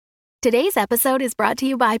Today's episode is brought to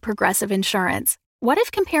you by Progressive Insurance. What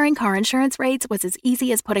if comparing car insurance rates was as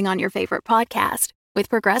easy as putting on your favorite podcast? With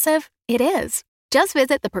Progressive, it is. Just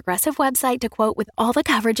visit the Progressive website to quote with all the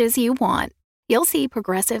coverages you want. You'll see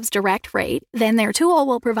Progressive's direct rate, then their tool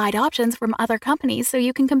will provide options from other companies so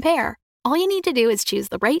you can compare. All you need to do is choose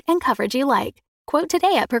the rate and coverage you like. Quote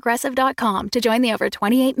today at Progressive.com to join the over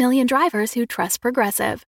 28 million drivers who trust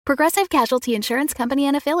Progressive. Progressive Casualty Insurance Company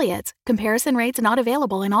and Affiliates. Comparison rates not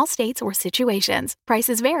available in all states or situations.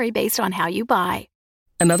 Prices vary based on how you buy.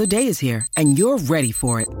 Another day is here, and you're ready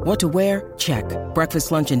for it. What to wear? Check.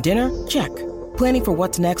 Breakfast, lunch, and dinner? Check. Planning for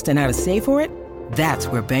what's next and how to save for it? That's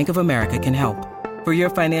where Bank of America can help. For your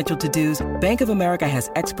financial to-dos, Bank of America has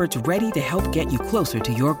experts ready to help get you closer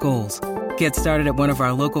to your goals. Get started at one of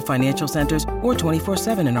our local financial centers or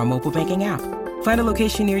 24/7 in our mobile banking app. Find a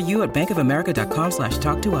location near you at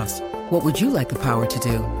bankofamerica.com/talktous. What would you like the power to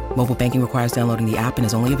do? Mobile banking requires downloading the app and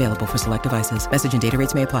is only available for select devices. Message and data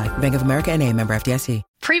rates may apply. Bank of America N.A., member FDIC.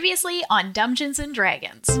 Previously on Dungeons and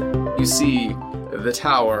Dragons. You see the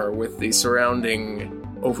tower with the surrounding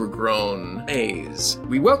overgrown maze.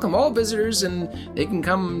 We welcome all visitors and they can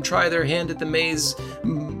come try their hand at the maze,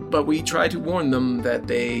 but we try to warn them that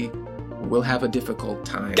they will have a difficult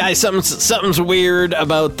time. Guys, something's weird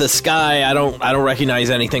about the sky. I don't recognize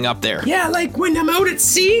anything up there. Yeah, like when I'm out at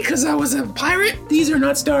sea because I was a pirate, these are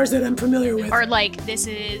not stars that I'm familiar with. Or like this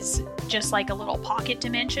is just like a little pocket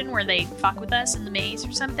dimension where they fuck with us in the maze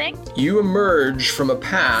or something. You emerge from a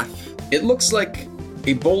path. It looks like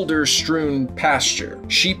a boulder-strewn pasture.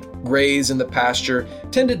 Sheep graze in the pasture,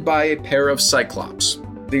 tended by a pair of cyclops.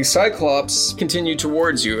 The cyclops continue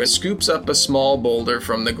towards you and scoops up a small boulder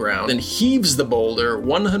from the ground and heaves the boulder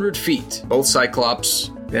 100 feet. Both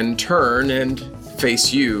cyclops then turn and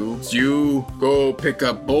face you. You go pick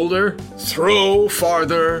up boulder, throw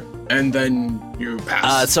farther, and then you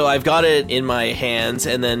pass. So I've got it in my hands,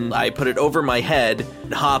 and then I put it over my head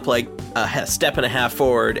and hop like a step and a half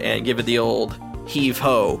forward and give it the old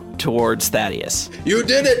heave-ho towards Thaddeus. You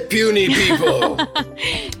did it, puny people!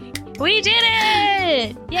 We did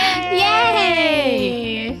it!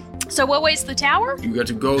 Yay! So what way's the tower? You got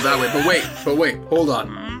to go that way, but wait, hold on.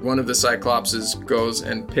 One of the cyclopses goes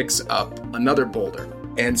and picks up another boulder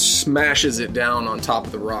and smashes it down on top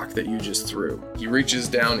of the rock that you just threw. He reaches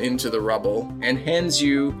down into the rubble and hands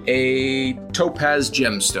you a topaz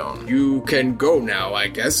gemstone. You can go now, I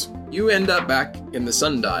guess. You end up back in the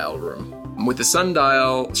sundial room, with the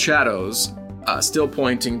sundial shadows still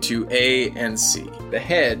pointing to A and C. The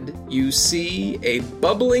head, you see a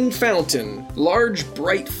bubbling fountain. Large,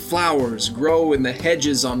 bright flowers grow in the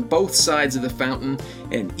hedges on both sides of the fountain,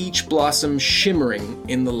 and each blossom shimmering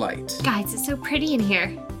in the light. Guys, it's so pretty in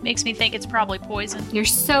here. Makes me think it's probably poison. You're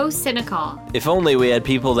so cynical. If only we had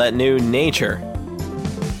people that knew nature.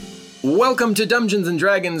 Welcome to Dungeons and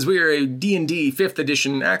Dragons. We are a D&D 5th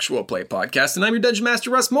edition actual play podcast, and I'm your Dungeon Master,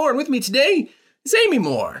 Russ Moore, and with me today is Amy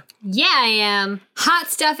Moore. Yeah, I am. Hot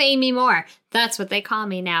Stuff Amy Moore. That's what they call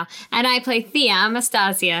me now. And I play Thea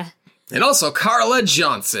Anastasia. And also Carla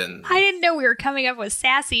Johnson. I didn't know we were coming up with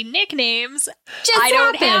sassy nicknames. I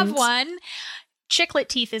don't have one. Chiclet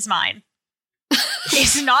Teeth is mine.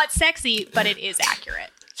 It's not sexy, but it is accurate.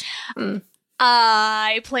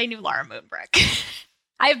 I play New Lara Moonbrook.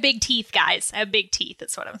 I have big teeth, guys. I have big teeth,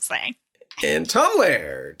 that's what I'm saying. And Tom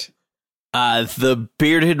Laird. The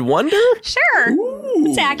Bearded Wonder? Sure. Ooh,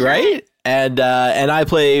 it's accurate. Right? And I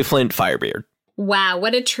play Flint Firebeard. Wow,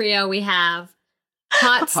 what a trio we have.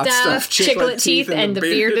 Hot Stuff, Chiclet Teeth, and the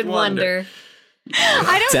Bearded Wonder.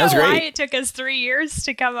 I don't Sounds know why great. it took us 3 years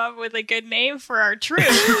to come up with a good name for our troop.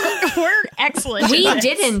 We're excellent. We at this.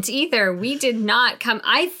 didn't either. We did not come.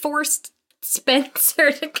 I forced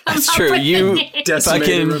Spencer to come That's up true. with You the name. Decimator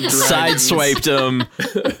fucking of dragons. sideswiped him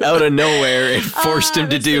out of nowhere and forced him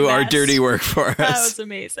to that's do the our best. dirty work for That us. was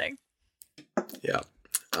amazing. Yeah.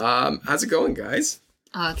 How's it going, guys?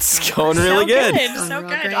 Oh, it's It's so going nice. really good. So real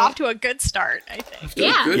good. great. Off to a good start, I think.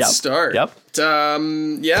 Yeah. Good Yep. start. Yep.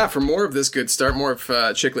 Yeah, for more of this good start, more of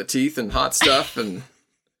Chiclet Teeth and Hot Stuff and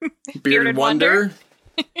Bearded Bearded Wonder.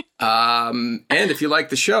 And if you like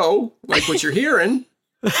the show, like what you're hearing,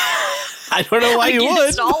 I don't know why you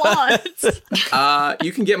Against would. all odds.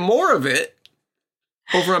 you can get more of it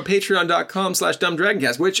over on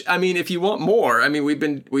patreon.com/dumbdragoncast, which, I mean, if you want more, I mean,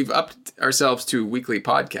 we've upped ourselves to weekly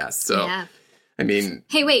podcasts. So, Yeah. I mean,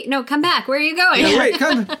 Hey, wait, no, come back. Where are you going? no, wait,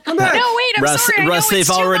 come back. No, wait, I'm Russ, sorry. I know Russ, they've it's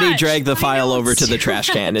too already much. dragged the I file know over it's to the too trash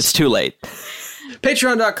can. It's too late.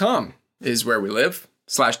 Patreon.com is where we live,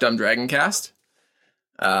 /dumbdragoncast.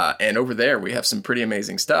 And over there, we have some pretty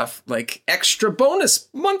amazing stuff, like extra bonus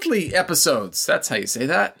monthly episodes. That's how you say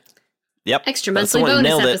that. Yep. Extra that's the monthly one. bonus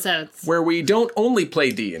Nailed it. episodes. where we don't only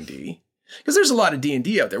play D&D, because there's a lot of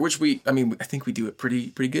D&D out there, which I think we do it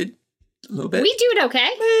pretty good, a little bit. We do it okay.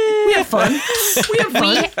 We have fun. We have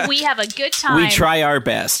fun. We have a good time. We try our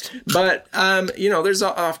best. But, there's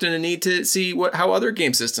often a need to see how other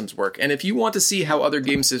game systems work. And if you want to see how other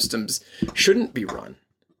game systems shouldn't be run,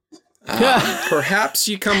 perhaps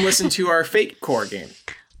you come listen to our Fate Core game.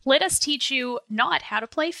 Let us teach you not how to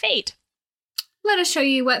play Fate. Let us show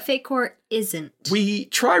you what Fate Core isn't. We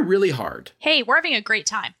try really hard. Hey, we're having a great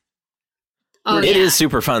time. Oh, It is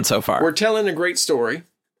super fun so far. We're telling a great story.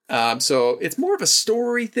 So it's more of a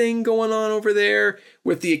story thing going on over there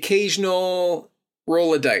with the occasional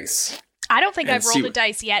roll of dice. I don't think And I've see rolled a what-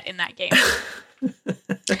 dice yet in that game.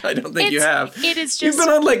 I don't think you have. It is You've just...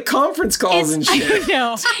 been on like conference calls and shit. I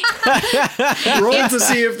know. Roll to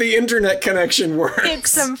see if the internet connection works.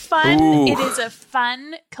 It's some fun. Ooh. It is a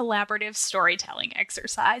fun collaborative storytelling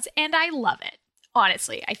exercise, and I love it.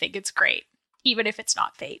 Honestly, I think it's great, even if it's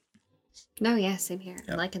not Fate. No, yeah, same here.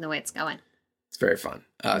 I'm liking the way it's going. It's very fun.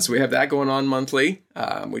 So we have that going on monthly.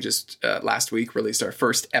 We just last week released our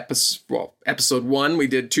first episode. Well, episode 1. We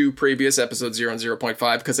did 2 previous episodes, 0 and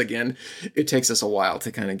 0.5, because again, it takes us a while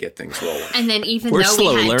to kind of get things rolling. And then even We're though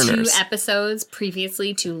slow we had learners. 2 episodes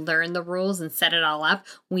previously to learn the rules and set it all up,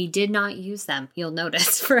 we did not use them. You'll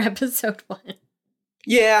notice for episode 1.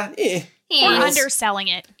 Yeah, We're Yeah. underselling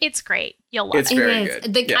it. It's great. You'll love It's it. very It is.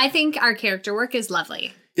 good. Yeah. I think our character work is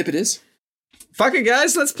lovely. Yep, it is. Fuck it,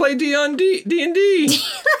 guys. Let's play D&D. D&D.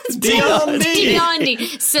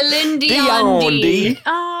 Diondi. Celine D&D. Diondi.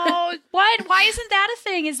 Oh, what? Why isn't that a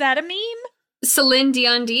thing? Is that a meme? Celine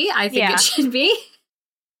Diondi, I think Yeah. it should be.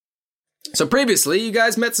 So previously, you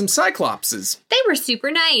guys met some Cyclopses. They were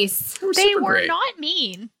super nice. They were They super were great. not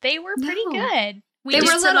mean. They were pretty No. good. We They did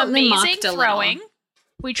were a some little- they amazing mocked a little. throwing.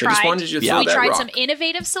 We They just tried. wanted you to throw we that tried rock. some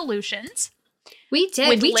innovative solutions. We did.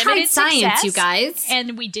 With We tried limited science, success, you guys.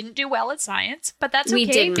 and we didn't do well at science, but that's We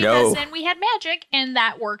okay didn't. because No. then we had magic, and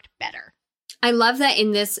that worked better. I love that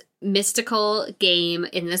in this mystical game,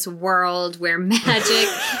 in this world where magic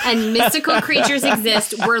and mystical creatures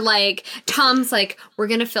exist, Tom's like, we're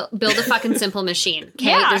going to build a fucking simple machine. Okay.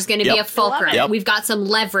 Yeah. There's going to be a Yep. fulcrum. Yep. We've got some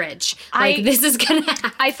leverage. I- This is going to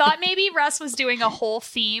happen. I thought maybe Russ was doing a whole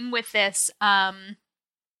theme with this,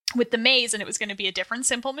 with the maze, and it was going to be a different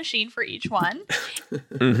simple machine for each one.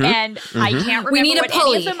 And I can't remember need a what any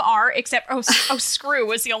pulley. of them are, except Screw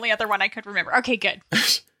was the only other one I could remember. Okay, good.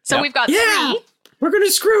 So Yep. we've got Yeah, 3. we're gonna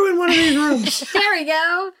screw in one of these rooms. There we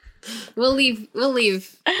go. We'll leave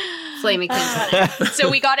Flaming Things. So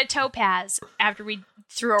we got a topaz after we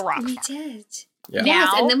threw a rock. We farm. did. Yeah. Yes,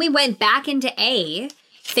 Now- and then we went back into A,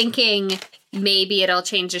 thinking maybe it'll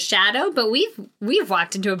change the shadow, but we've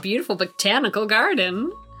walked into a beautiful botanical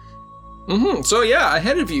garden. So yeah,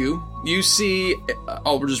 ahead of you, you see,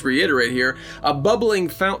 I'll just reiterate here, a bubbling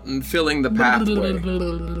fountain filling the pathway.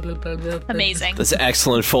 Amazing. That's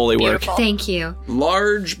excellent Foley work. Beautiful. Thank you.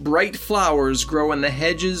 Large, bright flowers grow in the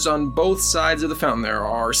hedges on both sides of the fountain. There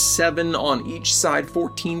are 7 on each side,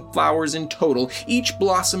 14 flowers in total, each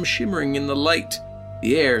blossom shimmering in the light.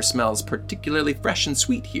 The air smells particularly fresh and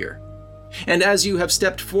sweet here. And as you have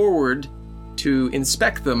stepped forward to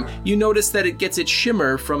inspect them, you notice that it gets its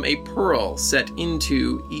shimmer from a pearl set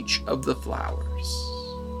into each of the flowers.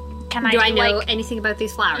 Can Do I do, know like, anything about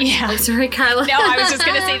these flowers? Yeah. Oh, sorry, Carla. No, I was just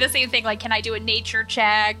gonna say the same thing. Like, can I do a nature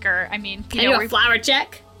check, or I mean, Can I do a flower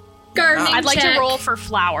check? Gardening I'd like check. to roll for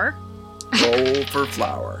flower. Roll for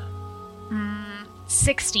flower.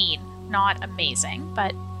 16, not amazing,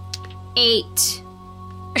 but 8.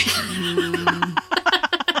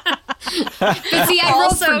 But see, I rolled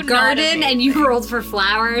Also for not garden amazing. and you rolled for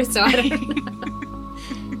flower, so I don't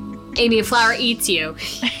know. Amy, if flower eats you,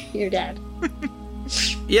 you're dead.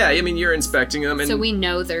 Yeah, I mean, you're inspecting them, and So we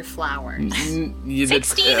know they're flowers.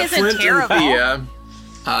 16 isn't Flint terrible. and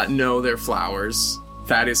Thea know they're flowers.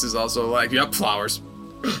 Thaddeus is also like, yep, flowers.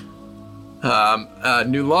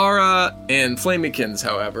 Nulara and Flamikins,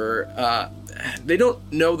 however, they don't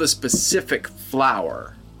know the specific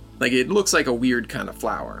flower. Like, it looks like a weird kind of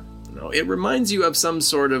flower. You know, it reminds you of some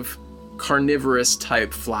sort of carnivorous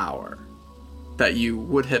type flower that you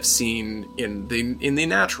would have seen in the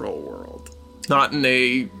natural world, not in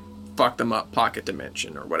a fuck them up pocket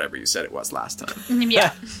dimension or whatever you said it was last time.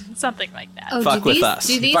 yeah, something like that. Oh, Fuck do with these, us.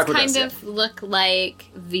 Do these Fuck with kind us, yeah. of look like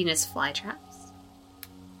Venus flytraps?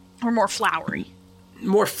 Or more flowery.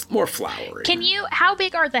 More flowery. Can you? How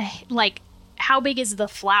big are the How big is the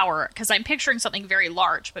flower? Because I'm picturing something very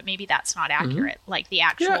large, but maybe that's not accurate. Like the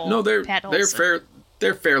actual Yeah, no, petals.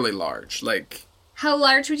 they're fairly large. Like, How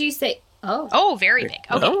large would you say? Oh, very big.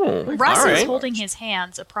 Okay. Oh, Russ all is right. holding his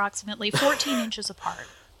hands approximately 14 inches apart.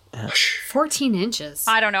 14 inches.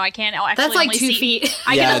 I don't know. I can't actually That's like only 2 see, feet.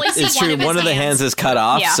 I can only see it's true. One One of the hands is cut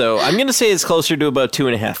off, Yeah. so I'm going to say it's closer to about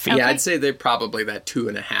 2.5 feet. Yeah, I'd say they're probably that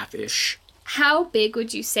 2.5-ish. How big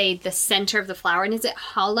would you say the center of the flower? And is it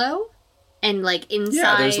hollow? And like inside?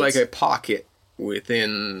 Yeah, there's like a pocket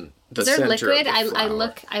within the Is there center liquid? of the I flower.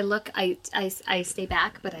 look, I stay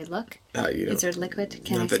back, but I look. You Is don't- there liquid?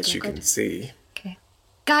 Can I Not see that you liquid? can see. Okay.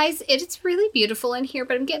 Guys, it's really beautiful in here,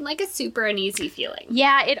 but I'm getting like a super uneasy feeling.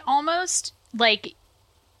 Yeah, it almost, like,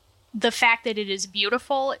 the fact that it is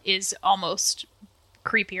beautiful is almost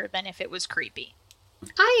creepier than if it was creepy.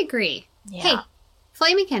 I agree. Yeah. Hey,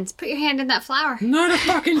 Flamekins, put your hand in that flower. Not a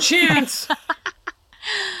fucking chance.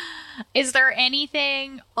 Is there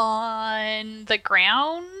anything on the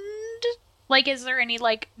ground? Like, is there any,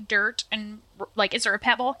 like, dirt and, like, is there a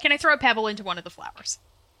pebble? Can I throw a pebble into one of the flowers?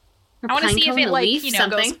 I want to see if it, like, you know,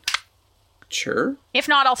 goes... Sure. If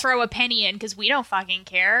not, I'll throw a penny in, because we don't fucking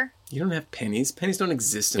care. You don't have pennies. Pennies don't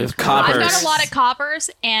exist in There's this world. coppers. I've got a lot of coppers,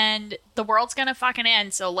 and the world's gonna fucking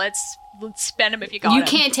end, so let's spend them if you got You them.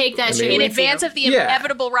 can't take that shit In with advance you. of the Yeah.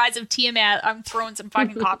 inevitable rise of Tiamat, I'm throwing some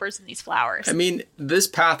fucking coppers in these flowers. I mean, this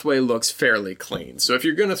pathway looks fairly clean. So if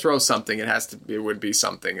you're going to throw something, it would be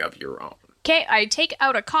something of your own. Okay, I take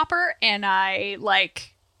out a copper and I,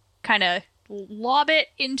 like, kind of lob it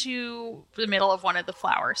into the middle of one of the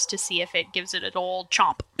flowers to see if it gives it an old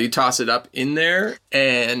chomp. You toss it up in there,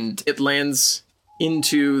 and it lands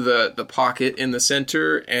into the pocket in the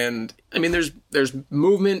center. And I mean, there's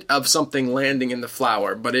movement of something landing in the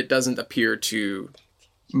flower, but it doesn't appear to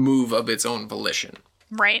move of its own volition.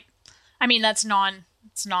 Right? I mean, it's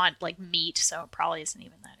not, like, meat, so it probably isn't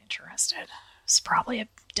even that interested. It's probably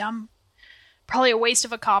a waste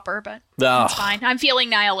of a copper, but that's fine. I'm feeling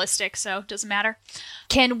nihilistic, so it doesn't matter.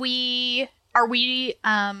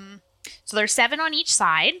 So there's 7 on each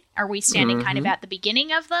side. Are we standing kind of at the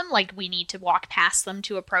beginning of them? Like, we need to walk past them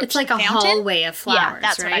to approach It's like the a fountain? hallway of flowers, Yeah,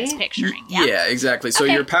 that's what I was right? picturing. Yeah, Yeah. exactly. So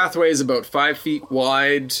Okay. your pathway is about 5 feet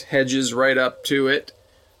wide, hedges right up to it,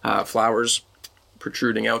 flowers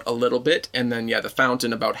protruding out a little bit, and then, the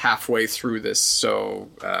fountain about halfway through this, so,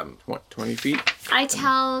 20 feet? I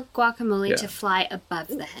tell Guacamole Yeah. to fly above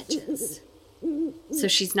the hedges. So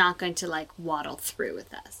she's not going to, like, waddle through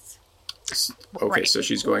with us. Okay, Right. so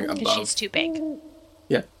she's going Because above. she's too big.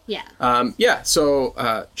 Yeah. Yeah.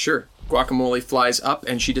 So, sure. Guacamole flies up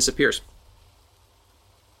and she disappears.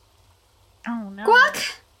 Oh, no.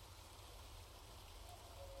 Guac!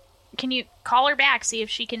 Can you call her back, see if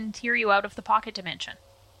she can hear you out of the pocket dimension?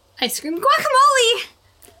 I scream, Guacamole!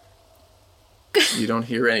 You don't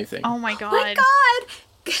hear anything. Oh my god. My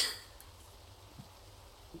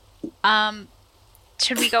God!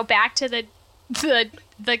 Should we go back to the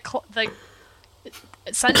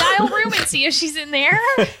sundial room and see if she's in there?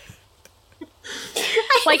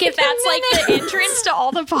 Like, if that's like the entrance to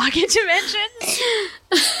all the pocket dimensions?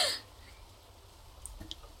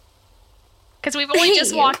 Because we've only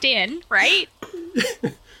just walked in, right?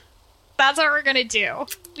 That's what we're gonna do.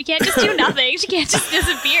 We can't just do nothing. She can't just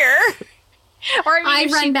disappear. Or I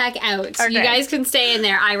if run she- back out. Okay. You guys can stay in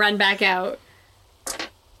there. I run back out.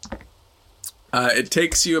 It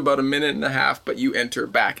takes you about a minute and a half, but you enter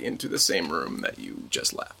back into the same room that you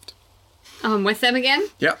just left. Oh, I'm with them again?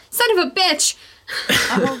 Yep. Son of a bitch!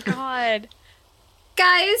 Oh god.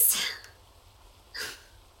 Guys!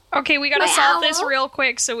 Okay, we gotta My solve this owl. real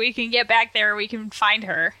quick so we can get back there. We can find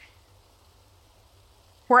her.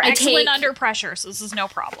 We're I excellent take- under pressure, so this is no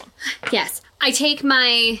problem. Yes. I take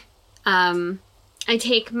my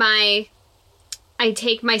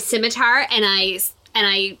scimitar and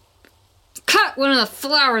I cut one of the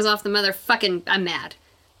flowers off the motherfucking, I'm mad.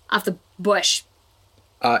 Off the bush.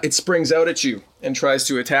 It springs out at you and tries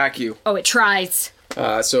to attack you. Oh, it tries.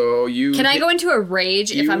 So you... Can I go into a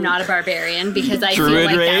rage if I'm not a barbarian? Because I feel Druid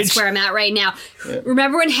like rage? that's where I'm at right now.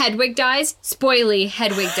 Remember when Hedwig dies? Spoily,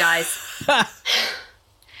 Hedwig dies.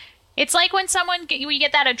 It's like when we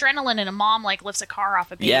get that adrenaline and a mom like lifts a car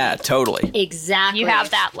off a baby. Yeah, totally. Exactly. You have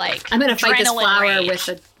that like I'm gonna fight this adrenaline flower rage. with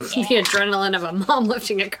the adrenaline of a mom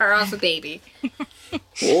lifting a car off a baby.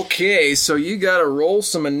 Okay, so you gotta roll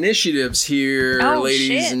some initiatives here, Oh,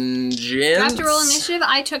 ladies shit. and gents. Do I have to roll initiative?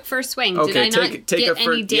 I took first swing. Did Okay, I not take get a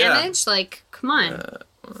any yeah. damage? Like, come on.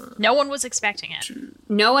 No one was expecting it.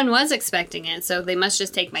 No one was expecting it, so they must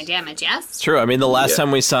just take my damage, yes? It's true. I mean, the last time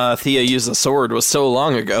we saw Thea use the sword was so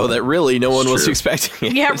long ago that really no one was True. expecting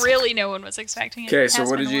it. Yeah, really, no one was expecting it. Okay, It so has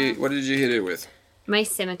what been did a you while. what did you hit it with? My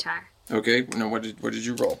scimitar. Okay, no, what did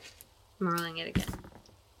you roll? I'm rolling it again.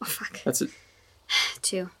 Oh, fuck. That's it.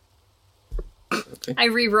 2. Okay. I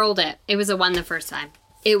re-rolled it. It was a 1 the first time.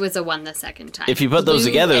 It was a 1 the second time. If you put those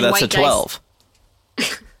Blue together, and that's a white 12.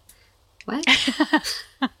 What?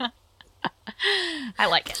 I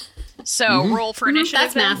like it. So roll for initiative.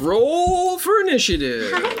 That's then. math. Roll for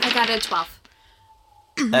initiative. I got a 12.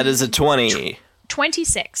 That is a 20.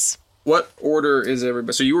 26. What order is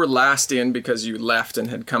everybody? So you were last in because you left and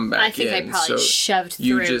had come back I think in. I probably so shoved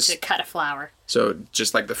you through just- to cut a flower. So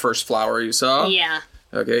just like the first flower you saw? Yeah.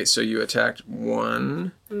 Okay, so you attacked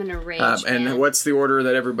 1. I'm going to rage. And man. what's the order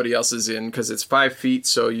that everybody else is in? Because it's 5 feet,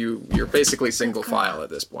 so you're basically single file at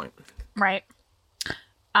this point. Right.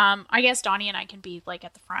 I guess Donnie and I can be like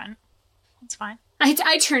at the front. That's fine.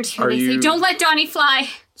 I turned to you Are and I say, you- don't let Donnie fly.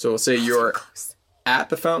 So we'll say you're at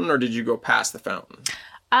the fountain, or did you go past the fountain?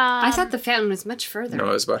 I thought the fountain was much further.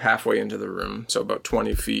 No, it's about halfway into the room, so about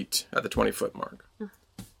 20 feet at the 20-foot mark.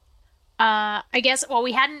 I guess, well,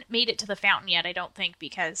 we hadn't made it to the fountain yet, I don't think,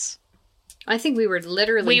 because I think we were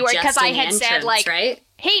literally we were, just because I in had the said, entrance, like, right?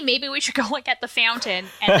 hey, maybe we should go look at the fountain,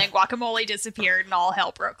 and then Guacamole disappeared and all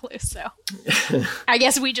hell broke loose, so. I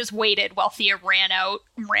guess we just waited while Thea ran out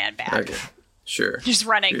and ran back. Okay, sure. Just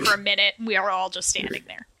running for a minute, and we were all just standing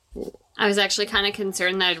there. I was actually kind of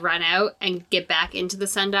concerned that I'd run out and get back into the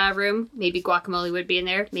sundial room. Maybe Guacamole would be in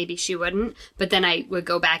there. Maybe she wouldn't. But then I would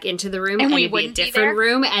go back into the room and we it'd be a wouldn't be different there?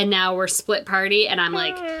 room. And now we're split party and I'm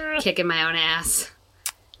like kicking my own ass.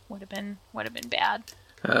 Would have been bad.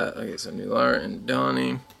 Okay, so Nular and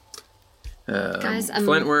Donnie. Guys, I'm,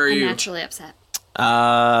 Flint, where are I'm you? naturally upset.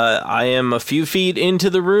 I am a few feet into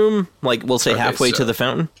the room, like we'll say Okay, halfway so- to the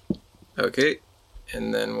fountain. Okay,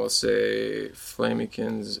 and then we'll say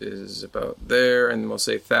Flamikins is about there, and we'll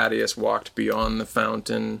say Thaddeus walked beyond the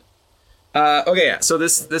fountain. Okay, yeah, so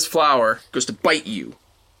this flower goes to bite you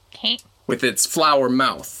Okay. with its flower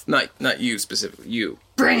mouth. Not you specifically, you.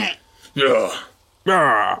 Bring it!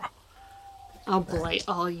 Yeah. I'll blight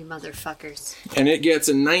all you motherfuckers. And it gets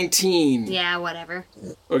a 19. Yeah, whatever.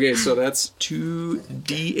 Okay, so that's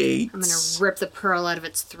 2d8. I'm gonna rip the pearl out of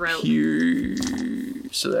its throat. Here,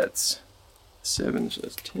 so that's 7, so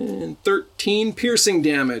that's 10, 13 piercing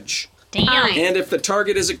damage. Damn. Fine. And if the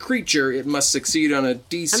target is a creature, it must succeed on a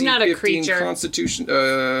DC I'm not a 15 creature. Constitution.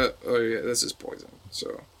 Oh yeah, this is poison.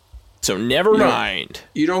 So Never mind.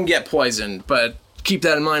 you don't get poisoned, but keep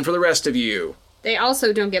that in mind for the rest of you. They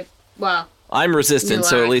also don't get, well, I'm resistant,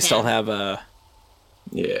 so Nular at least can. I'll have a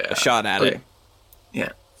Yeah. shot at Okay. it. Yeah.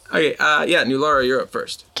 Okay. Yeah. Nulara, you're up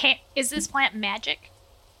first. Is this plant magic?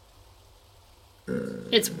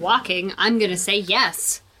 it's walking. I'm gonna say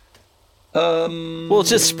yes. Well, it's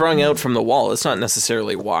just sprung out from the wall. It's not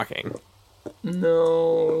necessarily walking.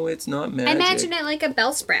 No, it's not magic. I imagine it like a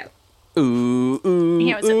bell sprout. Ooh,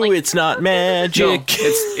 Yeah, was it like- it's not magic. No,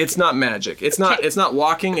 it's not magic. It's not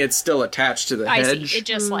walking. It's still attached to the I hedge. see. It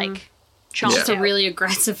just like chomps It's a out. really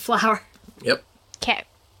aggressive flower. Yep. Okay.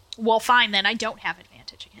 Well, fine then. I don't have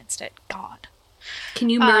advantage against it. God. Can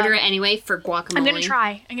you murder it anyway for guacamole? I'm gonna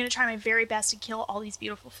try. I'm gonna try my very best to kill all these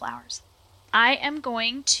beautiful flowers. I am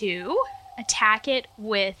going to attack it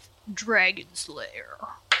with Dragon Slayer.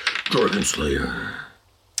 Dragon Slayer.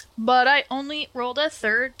 But I only rolled a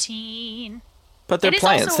 13. But they're It is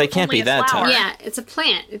plants. also They can't only be a that flower. tough. Yeah, it's a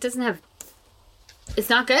plant. It doesn't have. It's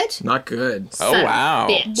not good. Not good. Oh, Son of a wow.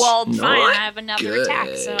 bitch. Well, Not fine. I have another good. attack,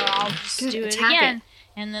 so I'll just Good, do it attack again. it.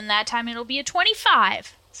 And then that time it'll be a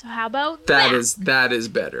 25. So how about That that? is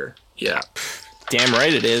better. Yeah. Damn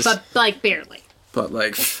right it is. But like barely. But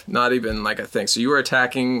like not even like a thing. So you were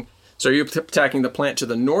attacking. So are you attacking the plant to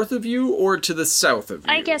the north of you or to the south of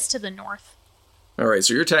you? I guess to the north. All right.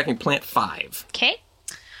 So you're attacking plant 5. Okay.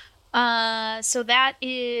 So that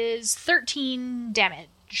is 13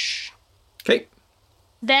 damage. Okay.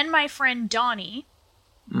 Then my friend Donnie,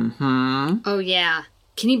 Oh yeah.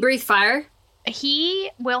 Can he breathe fire?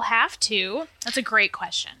 he will have to. That's a great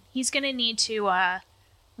question. He's going to need to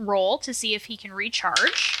roll to see if he can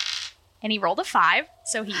recharge. And he rolled a 5,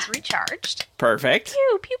 so he's recharged. Perfect.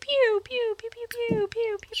 Pew, pew, pew, pew, pew, pew, pew,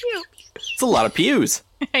 pew, pew, pew. It's a lot of pews.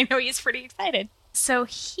 I know he's pretty excited. So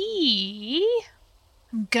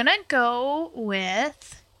I'm gonna go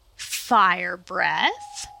with fire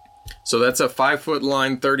breath. So that's a 5-foot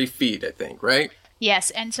line, 30 feet, I think, right?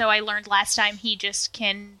 Yes, and so I learned last time they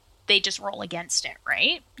just roll against it,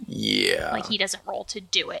 right? Yeah. Like he doesn't roll to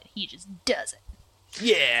do it, he just does it.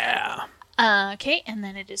 Yeah. Okay, and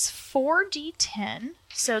then it is 4d10.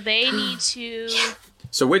 So they need to.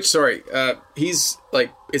 So he's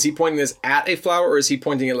like, is he pointing this at a flower or is he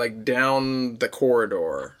pointing it like down the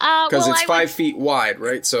corridor? Because well, it's I 5 would- feet wide,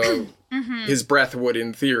 right? So his breath would,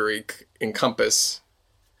 in theory, encompass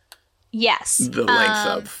Yes. the length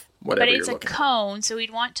of whatever But you're it's a looking at. cone, so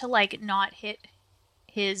we'd want to, like, not hit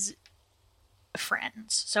his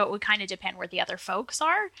friends. So it would kind of depend where the other folks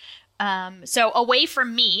are. So away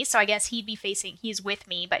from me, so I guess he's with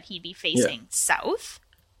me, but he'd be facing south.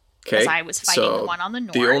 Okay. Because I was fighting the one on the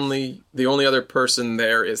north. The only other person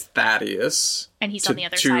there is Thaddeus. And he's on the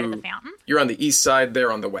other side of the fountain. You're on the east side,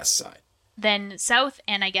 they're on the west side. Then south,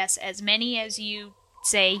 and I guess as many as you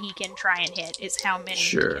say he can try and hit is how many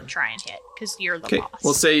he can try and hit, because you're the boss.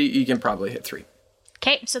 We'll say you can probably hit 3.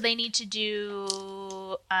 Okay, so they need to do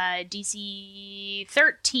DC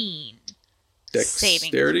 13 Dexterity?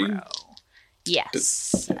 saving throw.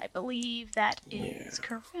 Yes, I believe that is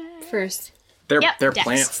correct. First. They're Dex.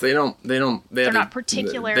 plants. They're not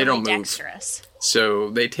particularly they don't move. dexterous. So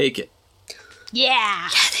they take it. Yeah,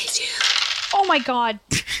 they do. Oh my god.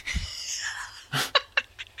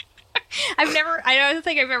 I don't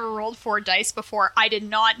think I've ever rolled 4 dice before. I did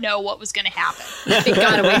not know what was going to happen. It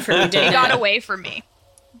got away from you, didn't it? It got away from me.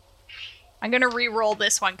 I'm going to re-roll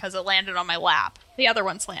this one because it landed on my lap. The other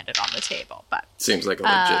one's landed on the table, but... Seems like a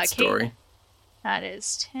legit story. That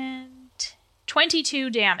is 22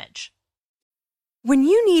 damage. When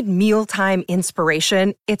you need mealtime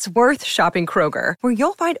inspiration, it's worth shopping Kroger, where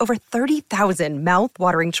you'll find over 30,000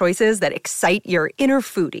 mouth-watering choices that excite your inner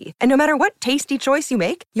foodie. And no matter what tasty choice you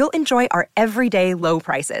make, you'll enjoy our everyday low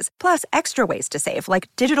prices, plus extra ways to save, like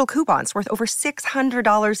digital coupons worth over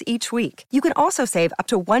 $600 each week. You can also save up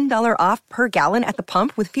to $1 off per gallon at the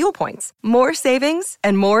pump with fuel points. More savings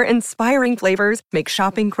and more inspiring flavors make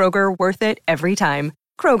shopping Kroger worth it every time.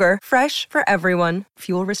 Kroger, fresh for everyone.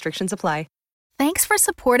 Fuel restrictions apply. Thanks for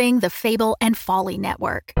supporting the Fable and Folly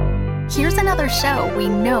Network. Here's another show we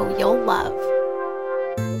know you'll love.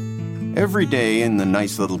 Every day in the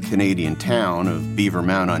nice little Canadian town of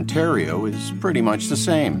Beavermount, Ontario is pretty much the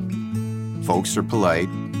same. Folks are polite,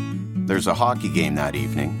 there's a hockey game that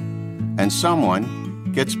evening, and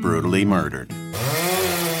someone gets brutally murdered.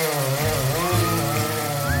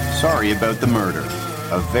 Sorry About the Murder,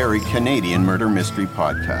 a very Canadian murder mystery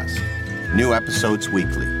podcast. New episodes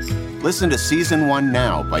weekly. Listen to Season 1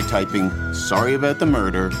 now by typing Sorry About the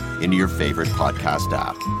Murder into your favorite podcast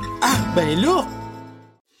app. Ah, ben là!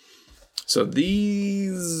 So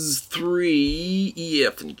these 3, E,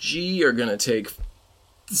 F, and G, are going to take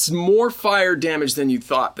more fire damage than you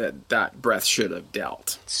thought that breath should have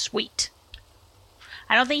dealt. Sweet.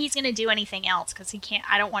 I don't think he's going to do anything else, because he can't...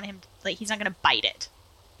 I don't want him... Like, he's not going to bite it.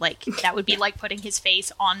 Like, that would be like putting his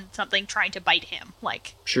face on something trying to bite him.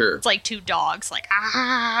 Like, sure. It's like 2 dogs, like,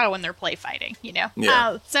 when they're play fighting, you know?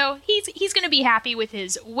 Yeah. So he's going to be happy with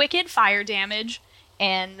his wicked fire damage,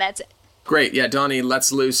 and that's it. Great, yeah, Donnie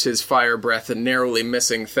lets loose his fire breath and narrowly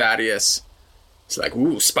missing Thaddeus. It's like,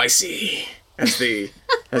 ooh, spicy! As the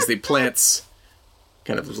plants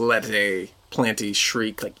kind of let a planty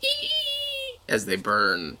shriek, like, ee! As they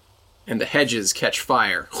burn, and the hedges catch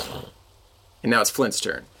fire. And now it's Flint's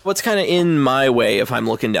turn. What's kind of in my way if I'm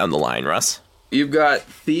looking down the line, Russ? You've got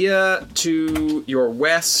Thea to your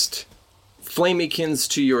west, Flamykins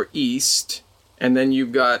to your east, and then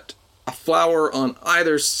you've got a flower on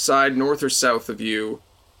either side, north or south of you,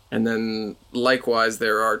 and then likewise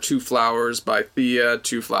there are 2 flowers by Thea,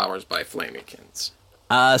 2 flowers by Flamykins.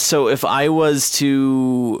 So if I was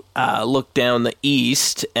to look down the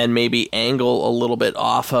east and maybe angle a little bit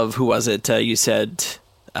off of, who was it? You said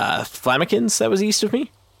Flamykins that was east of me?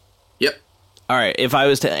 Yep. All right, if I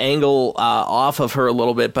was to angle off of her a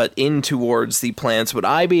little bit but in towards the plants, would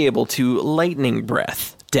I be able to lightning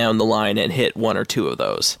breath down the line and hit 1 or 2 of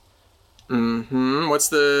those? Mm-hmm.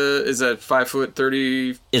 Is that 5 foot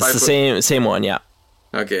 30? It's the same one, yeah.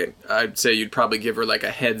 Okay, I'd say you'd probably give her like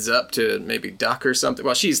a heads up to maybe duck or something.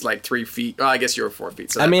 Well, she's like 3 feet. Well, I guess you're 4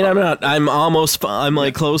 feet. So I mean, I'm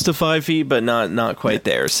like close to 5 feet, but not quite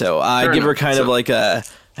there. So I give her kind of like a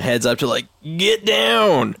heads up to like, get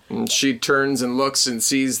down. And she turns and looks and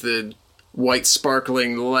sees the white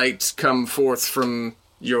sparkling light come forth from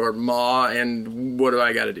your maw. And what do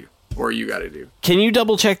I got to do? Or you got to do? Can you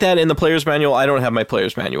double check that in the player's manual? I don't have my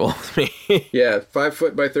player's manual with me. Yeah, 5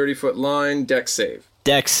 foot by 30 foot line, dex save.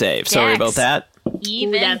 Dex save. Sorry about that.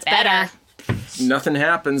 Even that's better. Nothing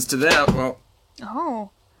happens to them. Well, Oh.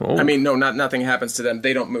 I mean, no, nothing happens to them.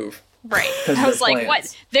 They don't move. Right. 'Cause I was they're like,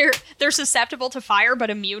 plants. what? They're susceptible to fire but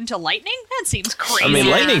immune to lightning? That seems crazy. I mean,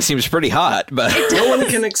 lightning seems pretty hot, but No one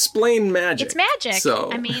can explain magic. It's magic.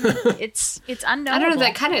 So I mean, it's unknowable. I don't know,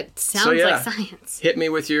 that kind of sounds So, yeah. like science. hit me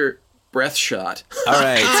with your breath shot. all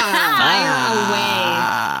right. Fire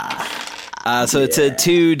away. So it's a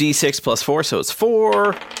 2d6 plus 4, so it's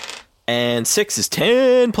 4. And 6 is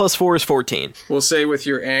 10, plus 4 is 14. We'll say with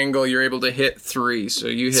your angle, you're able to hit 3. So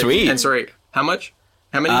you hit. Sweet. And sorry, how much?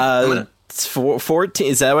 How many? It's 14.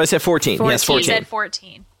 Is that what I said? 14. 14. Yes, 14. You said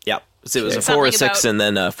 14. Yep. So it was a Something 4, a 6, about- and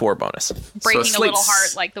then a 4 bonus. Breaking a little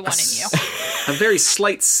heart like the one in you. A very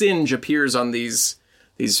slight singe appears on these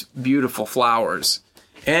beautiful flowers.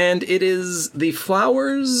 And it is the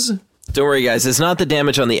flowers... Don't worry, guys. It's not the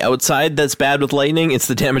damage on the outside that's bad with lightning. It's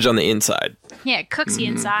the damage on the inside. Yeah, it cooks you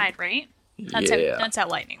inside, right? That's how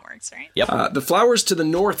lightning works, right? Yep. The flowers to the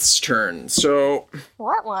north's turn. So,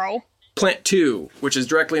 plant 2, which is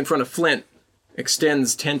directly in front of Flint,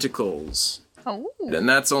 extends tentacles. Oh. And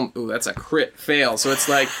that's a crit fail. So it's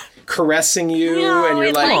like caressing you, No, and you're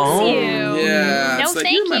it like, likes you. yeah, No, it's like,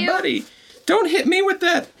 thank you're my you. buddy. Don't hit me with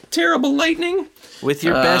that terrible lightning. With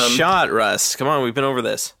your best shot, Russ. Come on, we've been over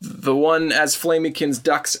this. The one, as Flamekins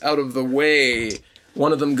ducks out of the way,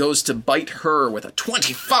 one of them goes to bite her with a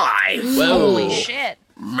 25. Holy shit.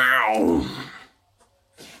 Meow.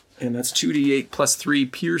 And that's 2d8 plus 3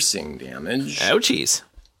 piercing damage. Ouchies.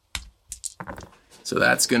 So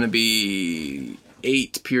that's going to be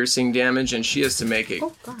 8 piercing damage, and she has to make a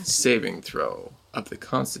saving throw of the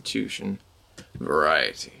Constitution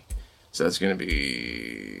variety. So that's going to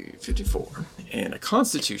be 54. And a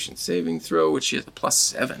Constitution saving throw, which she has a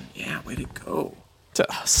 +7. Yeah, way to go. It's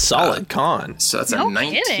a solid con. So that's No a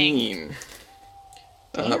 19. kidding.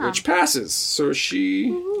 Which passes. So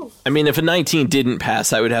she... I mean, if a 19 didn't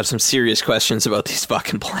pass, I would have some serious questions about these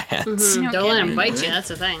fucking plants. No Don't let kidding. him bite you. That's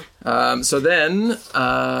the thing. So then,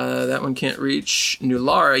 that one can't reach.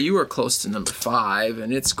 Nulara, you are close to number 5,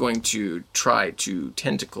 and it's going to try to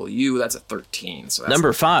tentacle you. That's a 13. So that's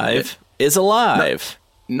Number 5 is alive.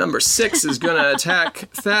 Number 6 is going to attack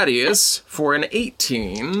Thaddeus for an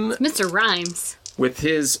 18 Mr. Rhymes. with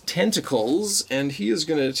his tentacles, and he is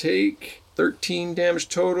going to take 13 damage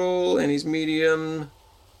total, and he's medium,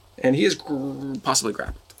 and he is possibly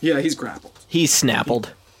grappled. Yeah, he's grappled. He's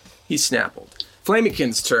snappled. He's snappled.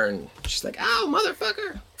 Flamekins' turn. She's like, ow,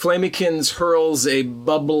 motherfucker. Flamekins hurls a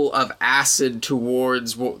bubble of acid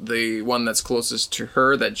towards the one that's closest to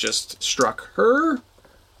her that just struck her.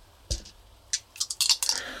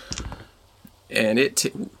 And it...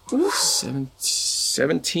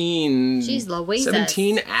 17... Jeez Louise.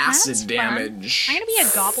 17 acid That's fun. damage. I'm going to be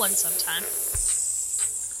a goblin sometime.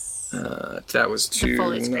 That was to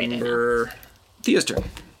Foley's great, I know. number... Thea's turn.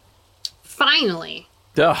 Finally.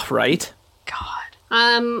 Ugh, right?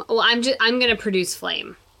 God. Well, I'm gonna produce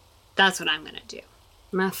flame. That's what I'm gonna do.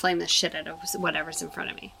 I'm gonna flame the shit out of whatever's in front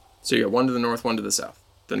of me. So you got one to the north, one to the south.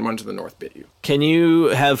 Then one to the north bit you. Can you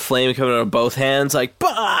have flame coming out of both hands? Like,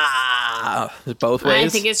 bah! Both ways? I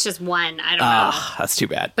think it's just one. I don't know. Ah, that's too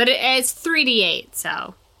bad. But it's 3d8,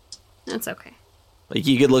 so that's okay. Like,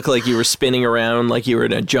 you could look like you were spinning around like you were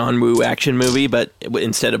in a John Woo action movie, but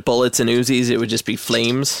instead of bullets and Uzis, it would just be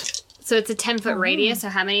flames. So it's a 10-foot radius, so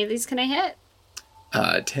how many of these can I hit?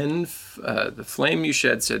 10. The flame you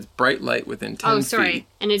shed says bright light within 10 Oh, feet. sorry.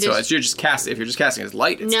 And it so is- if you're just casting as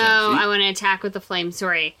light, it's 10 No, feet. I want to attack with the flame.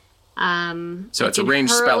 Sorry. So it's a can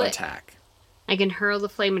ranged hurl spell it. attack. I can hurl the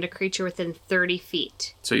flame at a creature within 30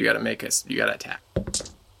 feet. So you got to you got to attack.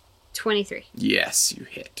 23. Yes, you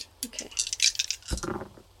hit. Okay.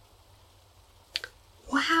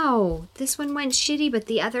 Wow, this one went shitty, but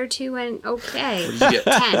the other two went okay. What did you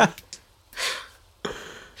get? 10.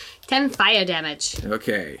 10 fire damage.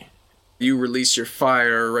 Okay. You release your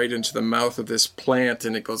fire right into the mouth of this plant,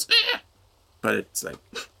 and it goes, "Eh!" But it's like,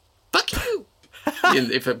 fuck you.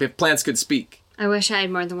 if plants could speak. I wish I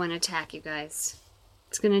had more than one attack, you guys.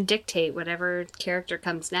 It's going to dictate whatever character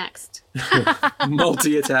comes next.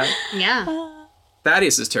 Multi-attack. Yeah.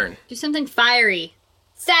 Thaddeus' turn. Do something fiery.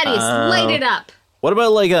 Thaddeus, light it up. What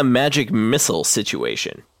about like a magic missile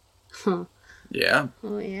situation? Yeah.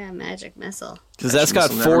 Oh, yeah, magic missile. Because that's got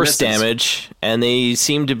missile never force misses. damage, and they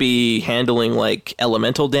seem to be handling like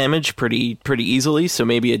elemental damage pretty easily. So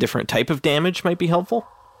maybe a different type of damage might be helpful.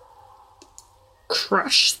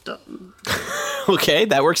 Crush them. Okay,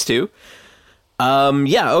 that works too.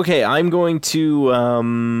 Yeah. Okay, I'm going to.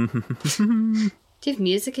 Do you have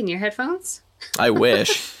music in your headphones? I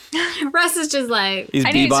wish. Russ is just like... He's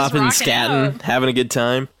I think he's just bebopping, rocking scatting, out. having a good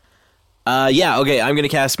time. Yeah, okay, I'm going to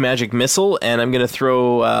cast Magic Missile, and I'm going to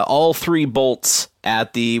throw all 3 bolts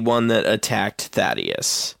at the one that attacked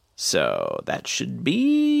Thaddeus. So that should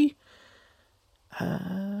be...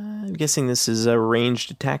 I'm guessing this is a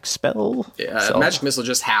ranged attack spell. Yeah, So- magic missile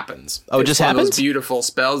just happens. Oh, it It's just one of happens? those beautiful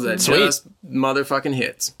spells that Sweet. just motherfucking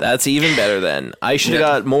hits. That's even better then. I should have Yeah.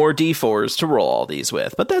 got more d4s to roll all these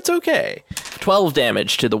with, but that's okay. 12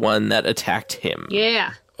 damage to the one that attacked him.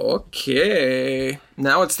 Yeah. Okay.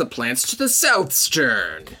 Now it's the plants to the south's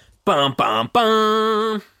turn. Bum, bum,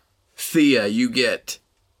 bum. Thea, you get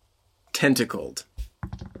tentacled.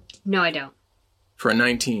 No, I don't. For a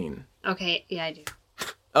 19. Okay, yeah, I do.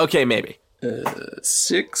 Okay, maybe.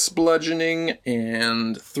 6 bludgeoning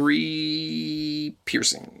and 3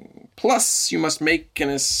 piercing. Plus, you must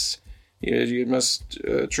you must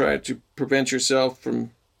try to prevent yourself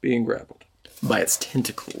from being grappled by its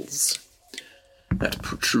tentacles that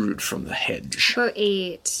protrude from the hedge. About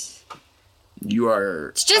 8. You are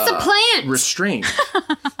It's just a plant! Restrained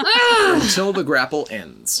until the grapple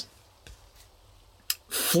ends.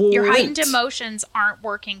 Flint. Your heightened emotions aren't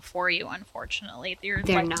working for you, unfortunately.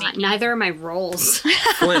 They're not. Neither are my rolls.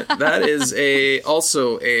 Flint, that is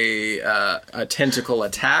also a tentacle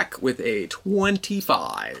attack with a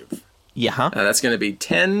 25. Yeah. That's going to be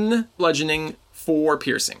 10 bludgeoning, 4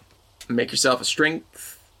 piercing. Make yourself a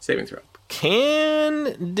strength saving throw.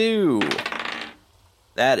 Can do.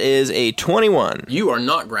 That is a 21. You are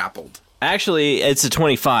not grappled. Actually, it's a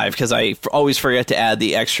 25 because I always forget to add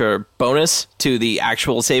the extra bonus to the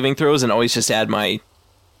actual saving throws and always just add my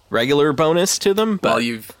regular bonus to them. But Well,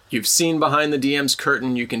 you've seen behind the DM's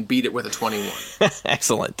curtain, you can beat it with a 21.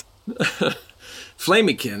 Excellent.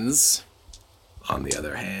 Flamekins, on the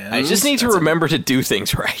other hand... I just need to remember to do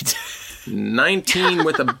things right. 19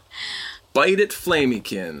 with a bite at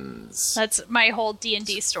Flamekins. That's my whole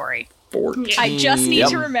D&D story. 14. I just need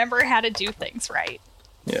to remember how to do things right.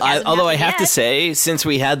 Yeah. Although I have to say, since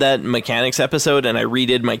we had that mechanics episode and I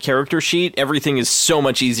redid my character sheet, everything is so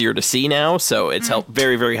much easier to see now, so it's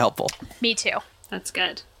very, very helpful. Me too. That's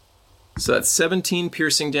good. So that's 17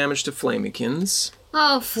 piercing damage to Flamekins.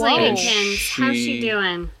 Oh, Flamekins. How's she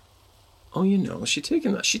doing? Oh, she's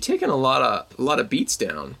taking a lot of beats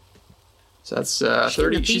down. So that's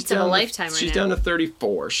 30. She's down. Lifetime right she's now. down to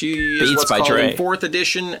 34. She is Beats what's by called Dre. in 4th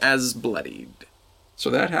edition as bloodied. So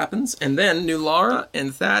that happens, and then Nulara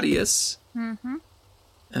and Thaddeus.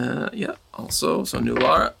 Also, so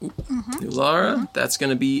Nulara, that's going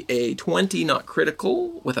to be a 20, not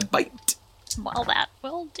critical, with a bite. Well, that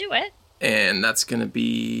will do it. And that's going to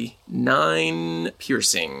be 9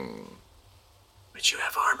 piercing. But you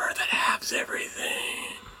have armor that halves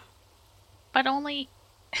everything. But only...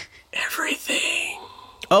 Everything.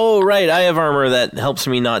 Oh, right, I have armor that helps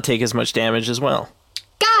me not take as much damage as well.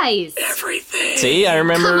 Guys! Everything. See, I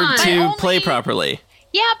remember Come on. to play properly.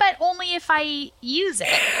 Yeah, but only if I use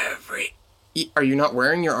it. Are you not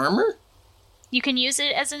wearing your armor? You can use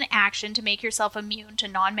it as an action to make yourself immune to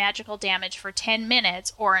non-magical damage for 10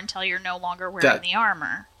 minutes or until you're no longer wearing the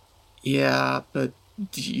armor. Yeah, but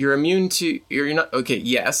you're immune to... You're not... Okay,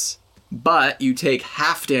 yes. But you take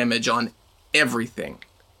half damage on everything.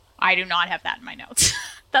 I do not have that in my notes.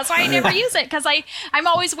 That's why I never use it, because I'm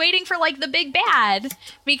always waiting for, the big bad,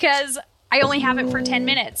 because I only have it for 10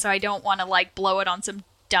 minutes, so I don't want to, blow it on some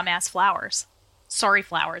dumbass flowers. Sorry,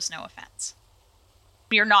 flowers, no offense.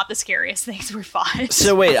 You're not the scariest things we fought.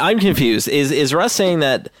 So wait, I'm confused. Is Russ saying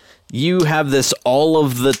that you have this all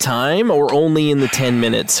of the time, or only in the 10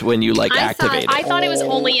 minutes when you, activate it? I thought it was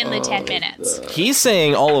only in the 10 minutes. He's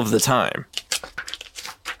saying all of the time.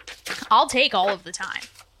 I'll take all of the time.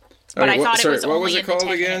 But Right, I thought it was what only was it in the called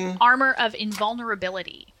 10 again? minutes. Armor of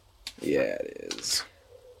Invulnerability. Yeah, it is.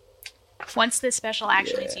 Once this special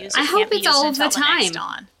action is used, it I can't hope be it's used all of the until next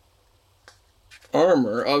time.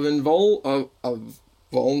 Armor of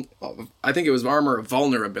I think it was armor of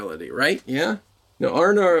vulnerability, right? Yeah? No,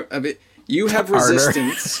 armor of it. You have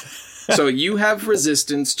resistance. So you have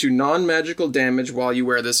resistance to non-magical damage while you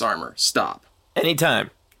wear this armor. Stop.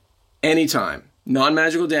 Anytime.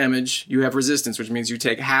 Non-magical damage, you have resistance, which means you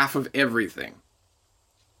take half of everything.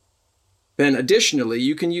 Then, additionally,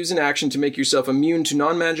 you can use an action to make yourself immune to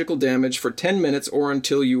non-magical damage for 10 minutes or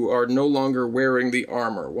until you are no longer wearing the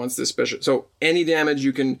armor. So, any damage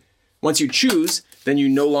you can... Once you choose, then you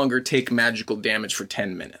no longer take magical damage for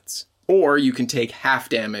 10 minutes. Or you can take half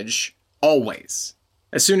damage always.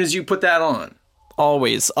 As soon as you put that on.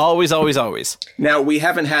 Always. Always, always, always. Now, we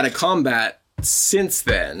haven't had a combat since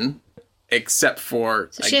then... Except for...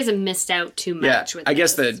 So she hasn't missed out too much with I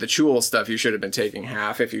guess this. the Chul stuff, you should have been taking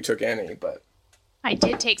half if you took any, but... I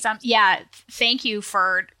did take some. Yeah, thank you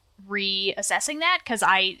for reassessing that, because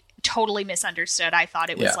I totally misunderstood. I thought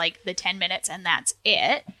it was the 10 minutes and that's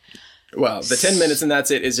it. Well, the 10 minutes and that's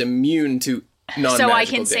it is immune to non-magical so I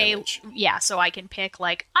can damage. so I can pick,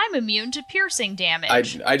 I'm immune to piercing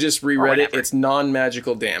damage. I just reread it. It's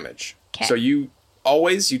non-magical damage. Okay. So you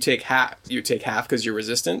take half. You take half because you're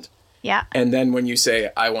resistant. Yeah. And then when you say,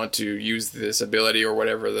 I want to use this ability or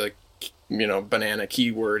whatever the, banana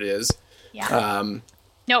keyword is. Yeah.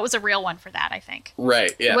 No, it was a real one for that, I think.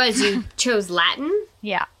 Right, yeah. You chose Latin?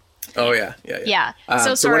 Yeah. Oh, yeah. Yeah. So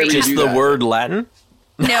so sorry. whenever you Just do the that- word Latin?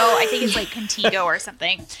 No, I think it's like Contigo or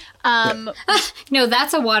something. No,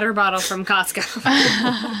 that's a water bottle from Costco.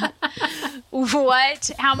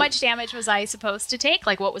 How much damage was I supposed to take?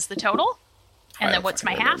 Like, what was the total? And then what's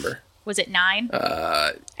my half? Was it 9?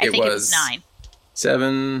 I think it was 9.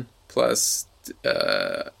 7 plus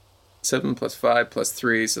 5 plus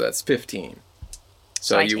 3, so that's 15.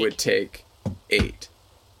 So you would take 8.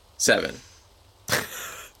 7.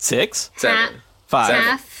 6? 7. 5.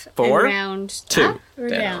 Half 4? Round 2. Up or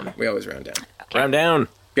down? We always round down. Okay. Round down.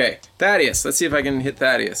 Okay, Thaddeus. Let's see if I can hit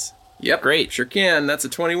Thaddeus. Yep. Great. Sure can. That's a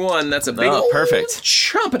 21. That's a big perfect.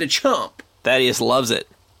 Chomp at a chomp. Thaddeus loves it.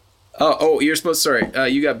 Oh, you're supposed to,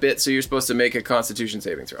 sorry. You got bit, so you're supposed to make a Constitution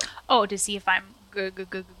saving throw. Oh, to see if I'm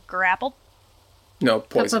grappled? No,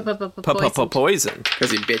 poison. Poison.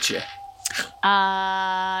 Because he bit you.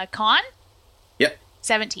 Con? Yep.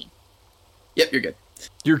 17. Yep, you're good.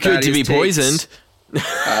 You're good to be poisoned.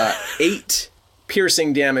 8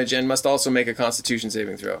 piercing damage and must also make a Constitution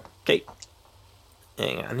saving throw. Okay.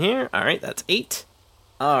 Hang on here. All right, that's 8.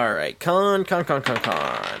 All right, con.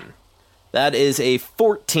 That is a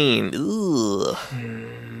 14. Ugh.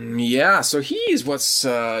 Yeah, so he's what's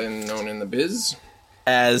known in the biz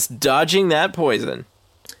as dodging that poison.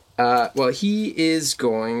 Well, he is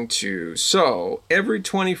going to... So, every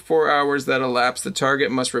 24 hours that elapse, the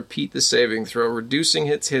target must repeat the saving throw, reducing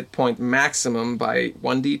its hit point maximum by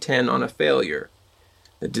 1d10 on a failure.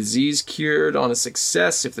 The disease cured on a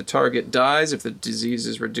success if the target dies, if the disease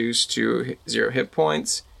is reduced to 0 hit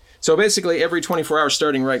points. So basically, every 24 hours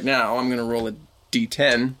starting right now, I'm going to roll a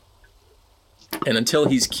d10. And until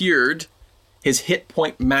he's cured, his hit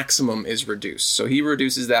point maximum is reduced. So he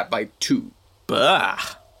reduces that by 2. Bah.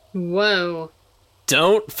 Whoa.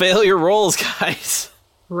 Don't fail your rolls, guys.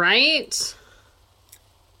 Right?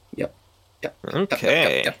 Yep.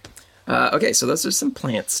 Okay. Yep. Okay, so those are some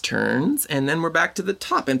plants' turns. And then we're back to the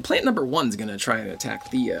top. And plant number 1's going to try and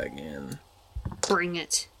attack Thea again. Bring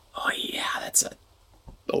it. Oh, yeah, that's a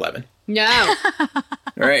 11. No. All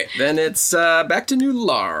right, then it's back to new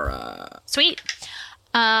Lara. Sweet.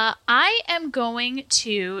 I am going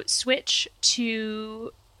to switch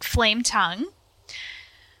to Flame Tongue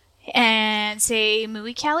and say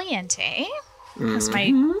Muy Caliente. Because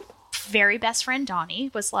my very best friend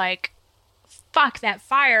Donnie was like, fuck, that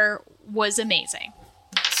fire was amazing.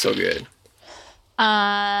 So good.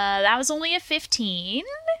 That was only a 15.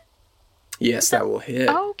 Yes, that will hit.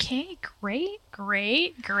 Okay, great.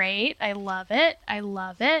 I love it.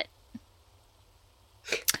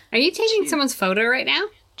 Are you taking someone's photo right now?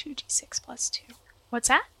 2d6 plus 2. What's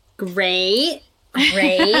that? Great.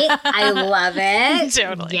 I love it.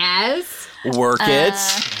 Totally. Yes. Work it.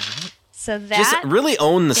 So that just really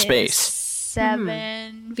own the space.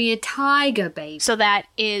 7. Be a tiger, baby. So that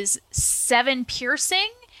is 7 piercing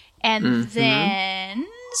and then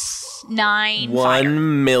 9 fire.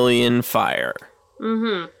 1 million fire.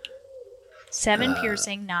 7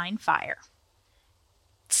 piercing, 9 fire.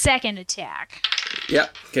 Second attack.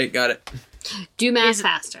 Yep. Okay, got it. Do math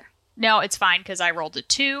faster. No, it's fine because I rolled a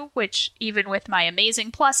 2, which even with my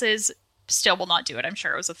amazing pluses, still will not do it. I'm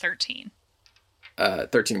sure it was a 13.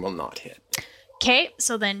 13 will not hit. Okay,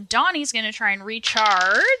 so then Donnie's going to try and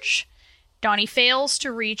recharge. Donnie fails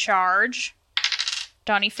to recharge.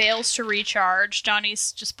 Donnie's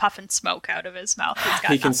just puffing smoke out of his mouth. He's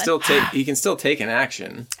got He can nothing. still take an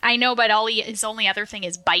action. I know, but his only other thing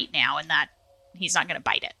is bite now, and that he's not going to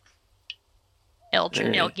bite it. It'll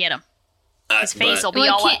get him. His face will be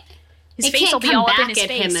all up. His face will be all up in his face. It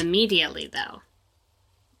can't come back at him immediately, though.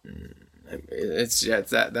 That's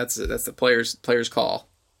the player's call.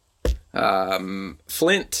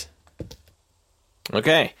 Flint.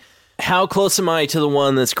 Okay. How close am I to the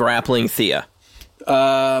one that's grappling Thea?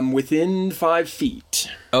 Within 5 feet.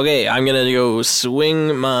 Okay, I'm going to go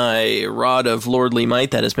swing my Rod of Lordly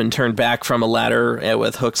Might that has been turned back from a ladder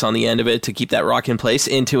with hooks on the end of it to keep that rock in place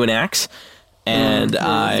into an axe. And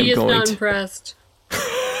I'm He is going not to... impressed.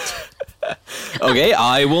 Okay,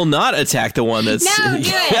 I will not attack the one that's... No, do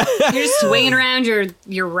it. You're just swinging around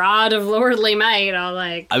your Rod of Lordly Might, all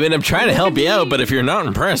like... I mean, I'm trying to help you out, but if you're not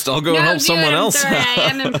impressed, I'll go help someone else. Sorry,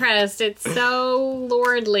 I am impressed. It's so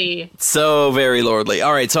lordly. So very lordly.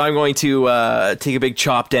 All right, so I'm going to take a big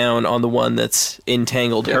chop down on the one that's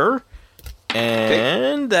entangled her.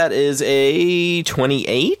 And that is a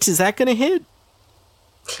 28. Is that going to hit?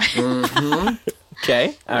 Mm-hmm.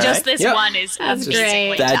 Okay. All just right. this one is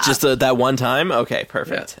great. That just that one time? Okay,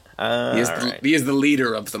 perfect. Yeah. He is the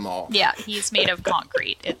leader of them all. Yeah, he's made of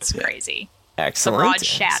concrete. It's crazy. Excellent. The rod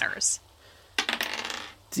shatters.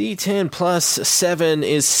 D10 plus 7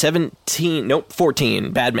 is 17. Nope,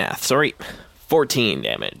 14. Bad math. Sorry. 14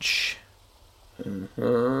 damage.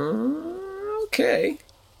 Okay.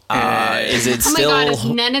 Is it still? Oh my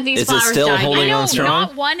god! None of these flowers still died holding yet? on strong?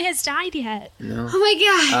 Not one has died yet. No. Oh my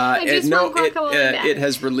god! I just want guacamole back. It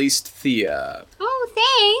has released Thea.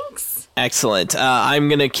 Oh, thanks. Excellent. I'm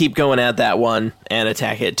gonna keep going at that one and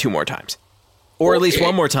attack it 2 more times, or at least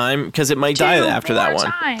 1 more time because it might die after that one.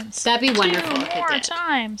 Times. That'd be wonderful. 2 if it more did.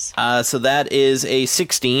 times. So that is a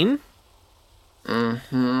 16. That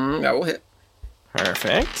will hit.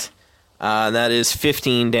 Perfect. That is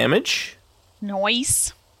 15 damage.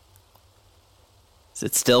 Noise. Is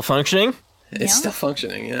it still functioning? It's still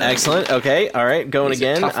functioning, yeah. Excellent. Okay. All right. Going These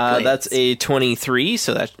are again. tough plates. That's a 23.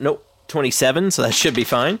 So that 27. So that should be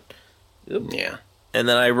fine. Yeah. And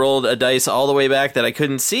then I rolled a dice all the way back that I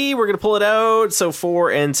couldn't see. We're gonna pull it out. So 4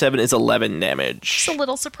 and 7 is 11 damage. Just a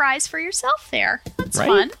little surprise for yourself there. That's Right?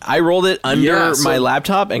 fun. I rolled it under so- my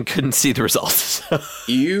laptop and couldn't see the results.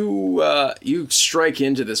 You strike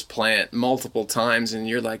into this plant multiple times, and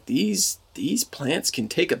you're like, these plants can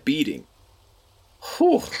take a beating.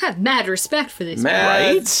 Whew. I have mad respect for this.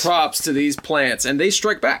 Mad Right? props to these plants, and they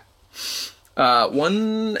strike back.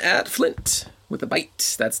 One at Flint with a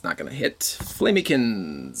bite. That's not going to hit.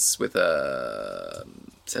 Flamikins with a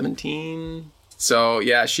 17. So,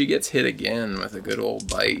 yeah, she gets hit again with a good old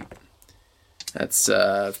bite. That's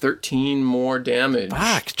 13 more damage.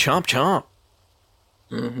 Fuck, chomp chomp.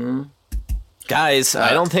 Mm-hmm. Guys,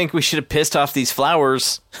 I don't think we should have pissed off these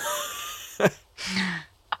flowers.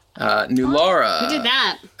 Nulara. Who did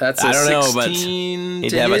that? That's a I don't know, but 16 need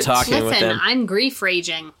to to have a hit. talking with Listen, them. I'm grief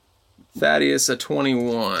raging. Thaddeus, a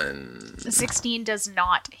 21. The 16 does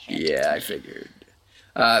not hit. Yeah, I figured.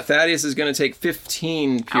 Thaddeus is going to take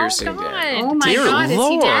 15 piercing God. damage. Oh my Dear god, is he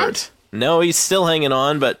Lord. dead? No, he's still hanging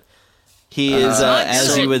on, but he is,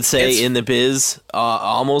 as so you would say it's- in the biz,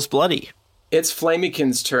 almost bloody. It's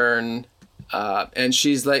Flamikins' turn, and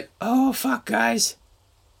she's like, Oh, fuck, guys.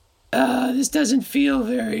 This doesn't feel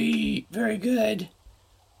very, very good.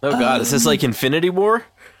 Oh god, is this like Infinity War?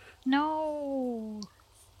 No.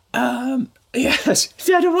 Yes,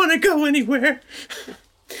 I don't want to go anywhere.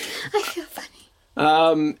 I feel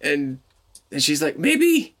funny. and she's like,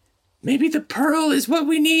 maybe the pearl is what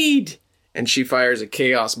we need. And she fires a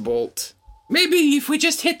chaos bolt. Maybe if we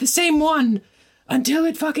just hit the same one until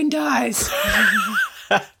it fucking dies.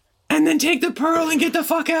 And then take the pearl and get the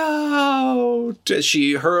fuck out. As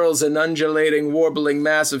she hurls an undulating, warbling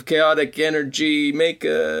mass of chaotic energy. Make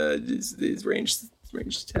this ranged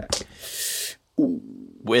attack.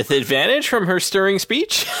 With advantage from her stirring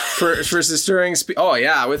speech? For stirring speech. Oh,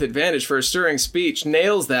 yeah, with advantage for a stirring speech.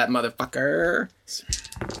 Nails that motherfucker.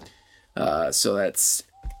 So that's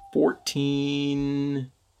 14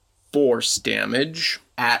 force damage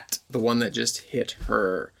at the one that just hit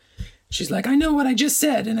her. She's like, I know what I just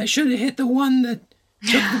said, and I should have hit the one that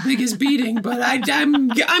took the biggest beating, but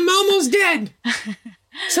I'm almost dead.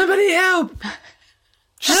 Somebody help.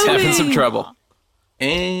 She's having some trouble.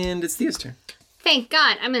 And it's Thea's turn. Thank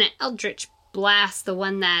God. I'm going to Eldritch Blast the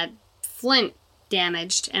one that Flint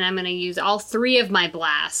damaged, and I'm going to use all 3 of my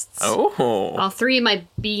blasts. Oh. All 3 of my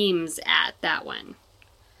beams at that one.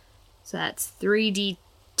 So that's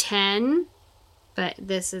 3d10, but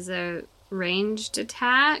this is a ranged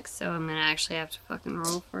attack, so I'm going to actually have to fucking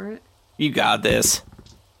roll for it. You got this.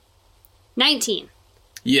 19.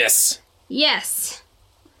 Yes. Yes.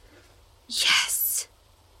 Yes.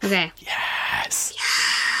 Okay. Yes.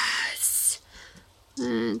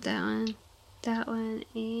 That one,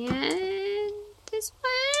 and this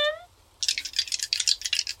one.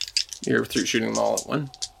 You're through shooting them all at one?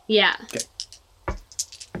 Yeah. Okay.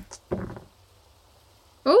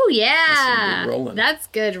 Oh, yeah. That's good rolling. That's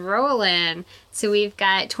good rolling. So we've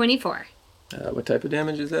got 24. What type of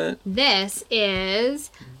damage is that? This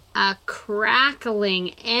is a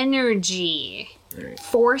crackling energy. All right.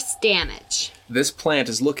 Force damage. This plant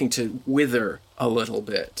is looking to wither a little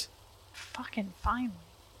bit. Fucking finally.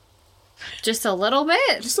 Just a little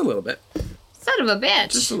bit? Just a little bit. Son of a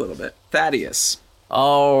bitch. Just a little bit. Thaddeus.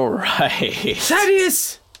 All right.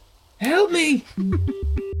 Thaddeus, help me.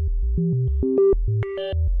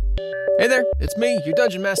 Hey there, it's me, your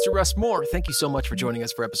Dungeon Master Russ Moore. Thank you so much for joining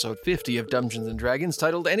us for episode 50 of Dungeons & Dragons,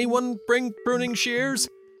 titled Anyone Bring Pruning Shears?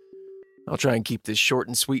 I'll try and keep this short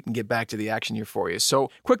and sweet and get back to the action here for you.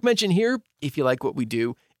 So, quick mention here, if you like what we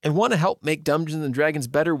do and want to help make Dungeons & Dragons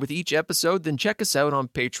better with each episode, then check us out on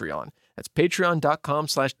Patreon. That's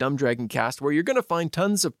patreon.com/dumbdragoncast, where you're going to find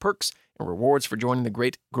tons of perks and rewards for joining the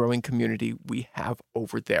great growing community we have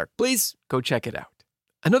over there. Please go check it out.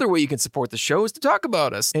 Another way you can support the show is to talk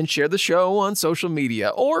about us and share the show on social media,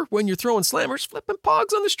 or when you're throwing slammers, flipping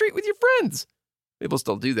pogs on the street with your friends. People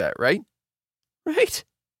still do that, right? Right?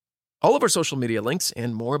 All of our social media links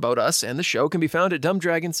and more about us and the show can be found at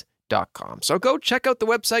dumbdragons.com. So go check out the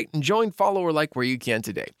website and join, follow, or like where you can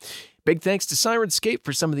today. Big thanks to Syrinscape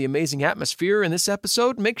for some of the amazing atmosphere in this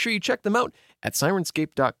episode. Make sure you check them out at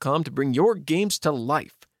Syrinscape.com to bring your games to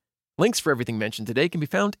life. Links for everything mentioned today can be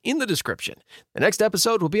found in the description. The next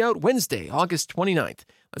episode will be out Wednesday, August 29th.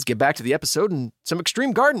 Let's get back to the episode and some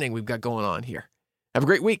extreme gardening we've got going on here. Have a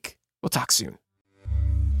great week. We'll talk soon.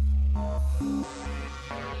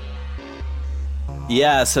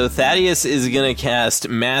 Yeah, so Thaddeus is going to cast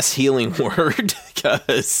Mass Healing Word,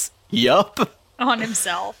 because, yup. On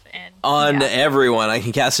himself and on everyone. I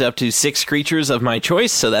can cast it up to 6 creatures of my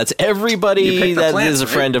choice, so that's everybody that plants, is a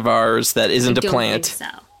friend of ours that isn't a plant. Think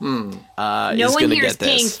so. No one here is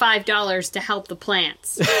paying $5 to help the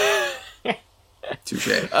plants.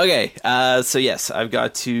 Touche. Okay, so yes, I've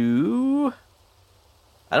got to...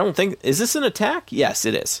 I don't think... Is this an attack? Yes,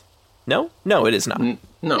 it is. No? No, it is not.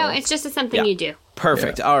 No, it's just something you do.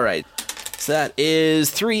 Perfect. Yeah. All right. So that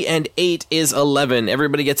is 3 and 8 is 11.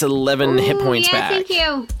 Everybody gets 11 hit points back. Thank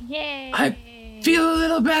you. Yay. I feel a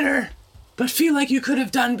little better, but feel like you could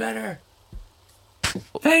have done better.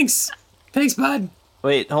 Thanks. Thanks, bud.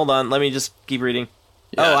 Wait, hold on. Let me just keep reading.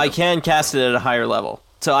 Yeah. Oh, I can cast it at a higher level.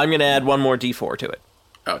 So I'm going to add one more d4 to it.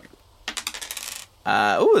 Okay.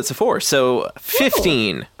 It's a 4. So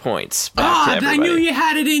 15 points back to everybody. I knew you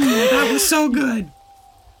had it in you. That was so good.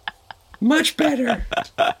 Much better.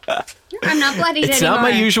 I'm not bloodied It's anymore. not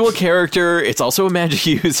my usual character. It's also a magic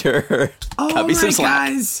user. All right,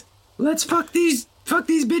 guys. Let's fuck these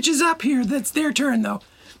bitches up here. That's their turn, though.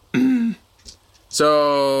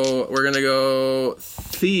 So we're gonna go.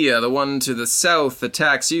 Thea, the one to the south,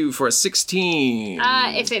 attacks you for a 16.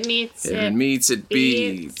 If it meets, if it meets, it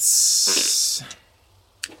beats.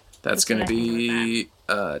 That's gonna be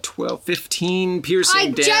 12, 15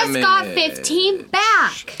 piercing damage. I just got 15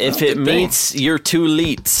 back. If it meets your 2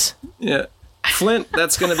 leets. Yeah. Flint,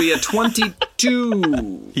 that's going to be a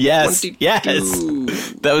 22. Yes, 22. yes.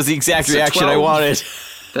 That was the exact reaction I wanted.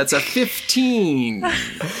 That's a 15.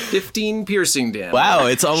 15 piercing damage. Wow,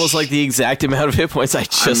 it's almost like the exact amount of hit points I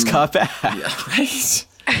just got back. Yeah, right?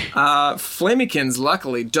 Flamikins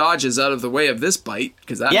luckily dodges out of the way of this bite,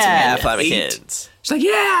 because that's Flamikins. She's like,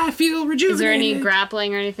 yeah, I feel rejuvenated. Is there any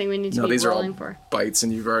grappling or anything we need to be rolling for? Bites,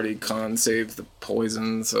 and you've already saved the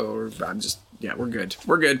poison, so we're good.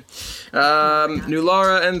 We're good.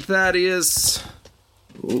 Nulara and Thaddeus.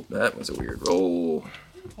 Oop, that was a weird roll.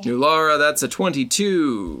 Nulara, that's a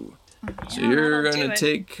 22. So you're going to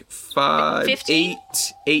take 5, 15?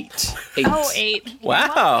 8. Oh, 8.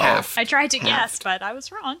 Wow. Half. I tried to guess, but I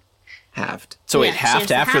was wrong. Halved. So wait,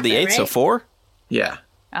 halved after the 8, right? So 4? Yeah.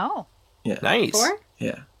 Oh. Yeah. Nice. 4?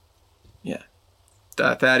 Yeah.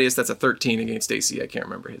 Thaddeus, that's a 13 against AC. I can't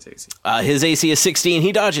remember his AC. His AC is 16.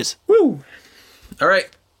 He dodges. Woo! All right.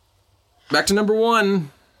 Back to number 1,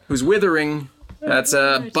 who's withering. That's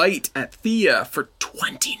a bite at Thea for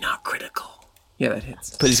 20, not critical. Yeah, that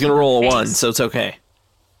hits. But he's going to roll a 1, so it's okay.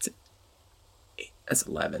 That's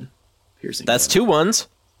 11. Piercing. That's 2 1s.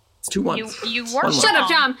 It's 2 1s. You weren't Shut up,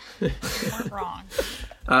 Tom. You weren't wrong.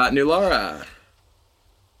 Nulara.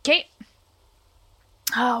 Okay.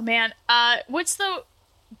 Oh, man. What's the...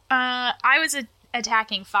 I was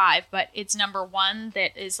attacking 5, but it's number 1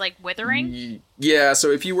 that is, like, withering? Yeah, so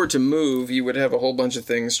if you were to move, you would have a whole bunch of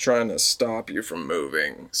things trying to stop you from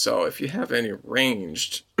moving. So if you have any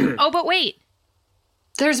ranged... Oh, but wait.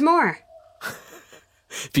 There's more.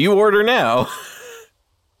 If you order now...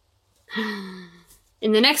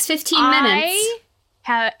 In the next 15 minutes...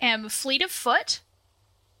 I am fleet of foot.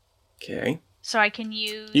 Okay. So I can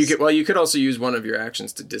use... You could also use one of your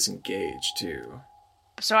actions to disengage, too.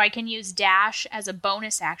 So I can use dash as a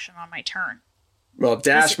bonus action on my turn. Well,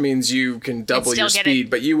 dash means you can double your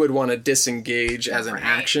speed, but you would want to disengage as an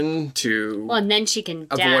action to Well, and then she can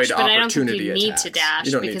dash, avoid but I don't think you need attacks. to dash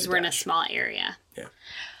You don't because need to we're in a dash. small area. Yeah.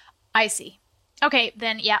 I see. Okay,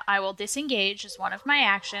 then, I will disengage as one of my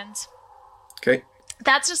actions. Okay.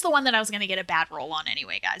 That's just the one that I was going to get a bad roll on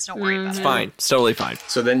anyway, guys. Don't worry about It's it. fine. It's totally fine.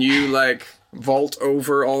 So then you, vault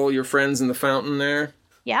over all your friends in the fountain there?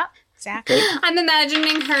 Yeah, exactly. Okay. I'm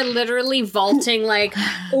imagining her literally vaulting,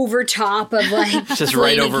 over top of, Just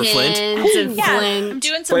right over Flint. And Yeah, Flint. I'm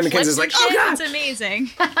doing some Flamikins flips is like, and "Oh, shit. God!" It's amazing.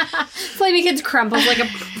 Flamikins crumbles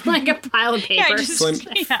like a pile of paper. I just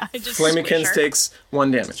Flamikins squish her. takes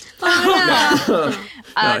 1 damage.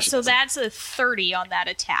 So that's a 30 on that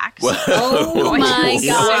attack. Oh my You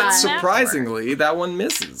know what? god. Surprisingly, that one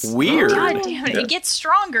misses. Weird. God damn it. It gets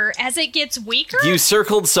stronger as it gets weaker? You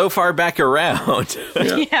circled so far back around.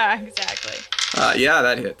 Yeah, exactly. Yeah,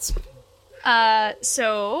 that hits.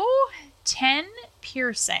 So 10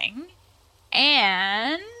 piercing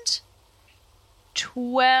and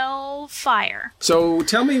 12 fire. So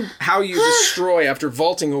tell me how you destroy after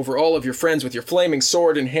vaulting over all of your friends with your flaming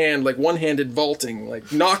sword in hand, like one-handed vaulting,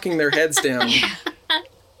 like knocking their heads down.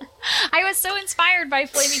 I was so inspired by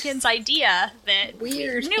Flameykin's idea that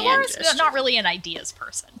Laura's not really an ideas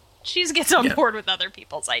person. She just gets on board with other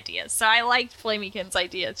people's ideas. So I liked Flameykin's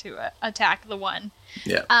idea to attack the one.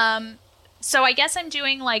 Yeah. So I guess I'm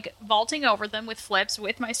doing like vaulting over them with flips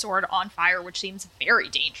with my sword on fire, which seems very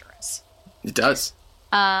dangerous. It does.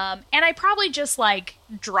 And I probably just like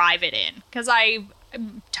drive it in because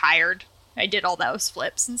I'm tired. I did all those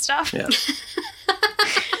flips and stuff. Yeah.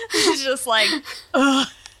 It's just like, ugh.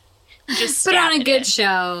 Just put on a good in.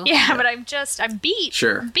 show. Yeah, but I'm beat.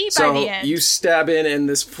 Sure. I'm beat so by the end. You stab in, and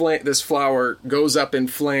this flower goes up in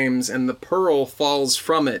flames, and the pearl falls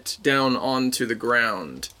from it down onto the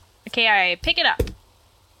ground. Okay, I pick it up.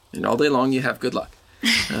 And all day long, you have good luck.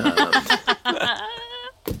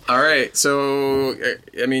 All right, so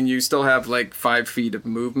I mean, you still have like 5 feet of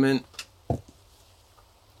movement,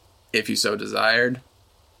 if you so desired.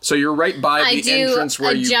 So you're right by the entrance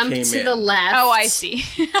where you came in. I jump to the left. Oh, I see.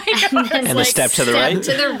 And a step to the right?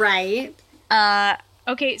 Step to the right.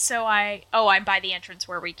 Okay, so I'm by the entrance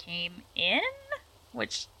where we came in?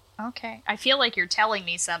 Which, okay. I feel like you're telling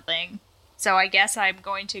me something. So I guess I'm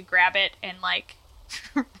going to grab it and, like,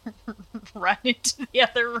 run into the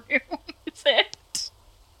other room with it.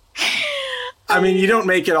 I mean, you don't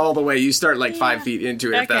make it all the way. You start, like, 5 feet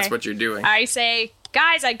into it, if that's what you're doing. I say,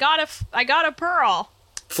 guys, I got a pearl.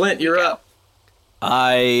 Flint, you're up.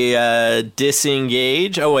 I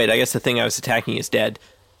disengage. Oh wait, I guess the thing I was attacking is dead.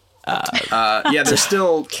 Yeah, there's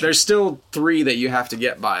still 3 that you have to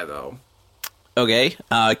get by though. Okay,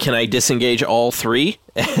 can I disengage all 3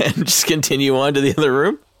 and just continue on to the other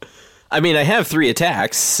room? I mean, I have 3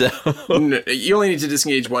 attacks, so No, you only need to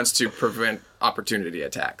disengage once to prevent opportunity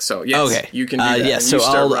attack. So yes, okay, you can do that. Yes, so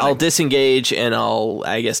I'll disengage and I'll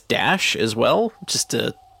dash as well, just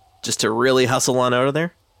to really hustle on out of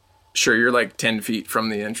there. Sure, you're like 10 feet from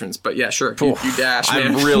the entrance, but yeah, sure, you dash,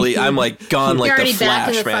 man. I'm like gone like the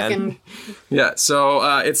Flash, man. Yeah, so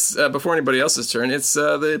it's before anybody else's turn, it's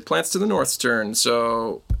the plants to the north's turn.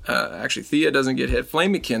 So actually, Thea doesn't get hit.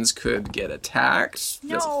 Flamekins could get attacked.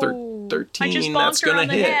 No, that's a 13. I just That's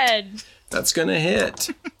gonna hit. Head. That's gonna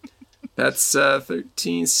hit. That's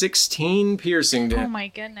 13, 16 piercing damage. Oh my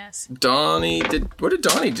goodness. What did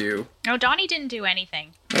Donnie do? No, Donnie didn't do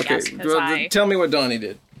anything. Okay, tell me what Donnie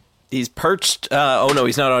did. He's perched. Oh no,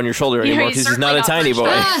 he's not on your shoulder anymore because he's not a tiny boy.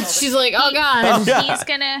 She's like, oh god. He's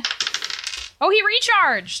gonna. Oh, he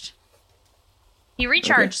recharged.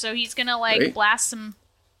 So he's gonna blast some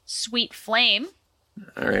sweet flame.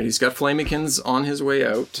 All right, he's got Flamekins on his way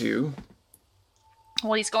out too.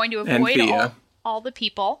 Well, he's going to avoid all the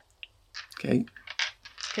people. Okay.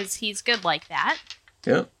 Because he's good like that.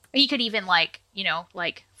 Yeah. He could even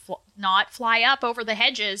not fly up over the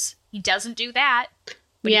hedges. He doesn't do that.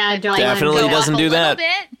 But definitely doesn't do that.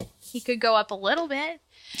 He could go up a little bit.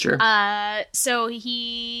 Sure. So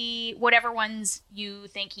whatever ones you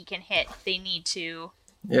think he can hit, they need to.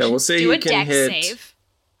 Yeah, we'll say do he a can dex hit. Save.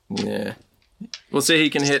 Yeah, we'll say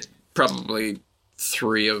he can hit probably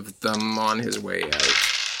 3 of them on his way out.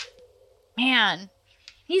 Man,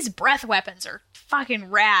 these breath weapons are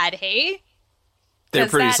fucking rad, hey? They're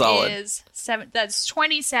pretty solid. That's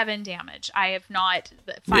 27 damage. I have not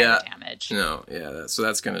fire damage. No, yeah. So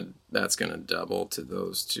that's gonna double to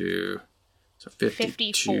those 2. So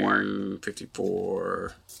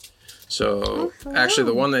 54. So actually,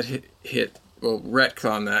 the one that hit well,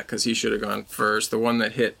 retcon that because he should have gone first. The one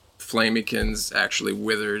that hit Flamekins actually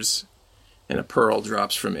withers, and a pearl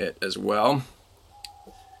drops from it as well.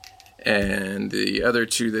 And the other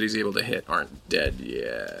 2 that he's able to hit aren't dead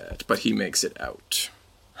yet, but he makes it out.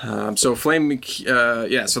 So so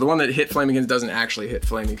the one that hit Flamekins doesn't actually hit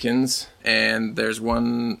Flamekins. And there's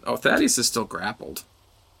one, Thaddeus is still grappled.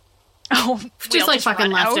 Oh, just fucking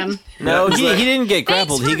left him. No, he didn't get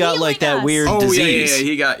grappled. He got like that weird disease.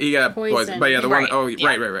 Yeah, he got poisoned. But yeah, the one,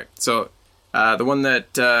 right. So the one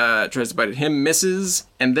that tries to bite at him misses,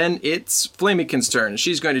 and then it's Flamekin's turn.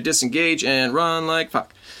 She's going to disengage and run like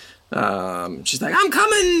fuck. She's like, I'm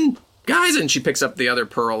coming, guys! And she picks up the other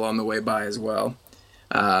pearl on the way by as well.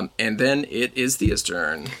 And then it is Thea's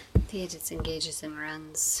turn. Thea disengages and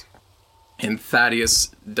runs. And Thaddeus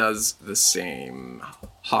does the same,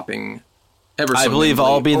 hopping ever so I believe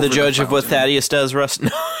I'll be the judge of what Thaddeus does, Russ. No.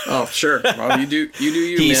 Oh, sure. Well, you do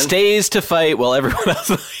you, He man. stays to fight while everyone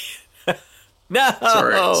else... No!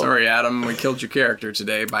 Sorry, Adam. We killed your character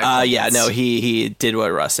today by yeah, no, he did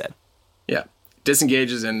what Russ said. Yeah.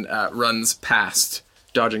 Disengages and runs past,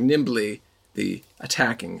 dodging nimbly the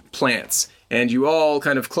attacking plants. And you all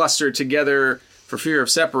kind of cluster together for fear of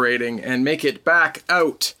separating and make it back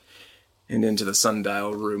out and into the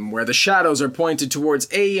sundial room where the shadows are pointed towards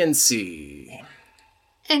A and C.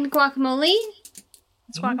 And guacamole?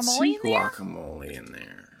 Is guacamole in there? Guacamole in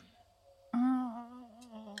there.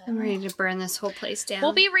 I'm ready to burn this whole place down.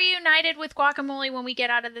 We'll be reunited with guacamole when we get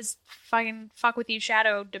out of this fucking fuck with you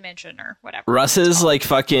shadow dimension or whatever. Russ's like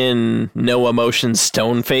fucking no emotion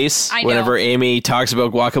stone face whenever Amy talks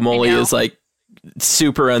about guacamole is like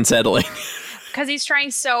super unsettling. Because he's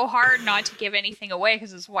trying so hard not to give anything away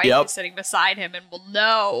because his wife is sitting beside him and will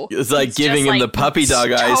know. It's like giving him the puppy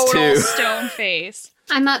dog eyes too. Stone face.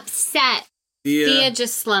 I'm upset. Yeah. Thea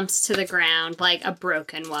just slumps to the ground like a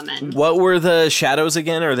broken woman. What were the shadows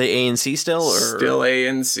again? Are they A and C still? Or? Still A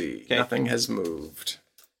and C. Okay. Nothing has moved.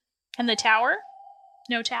 And the tower?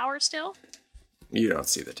 No tower still? You don't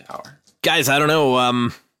see the tower. Guys, I don't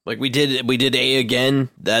know. Like we did A again.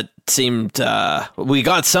 That seemed we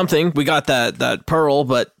got something. We got that pearl,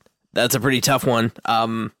 but that's a pretty tough one. I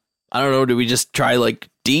don't know. Do we just try like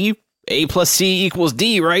D? A plus C equals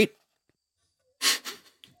D, right?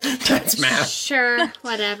 That's math. Sure,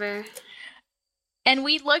 whatever. And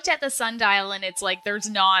we looked at the sundial and it's like there's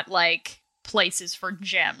not like places for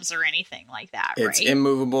gems or anything like that, right? It's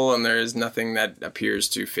immovable and there is nothing that appears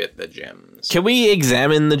to fit the gems. Can we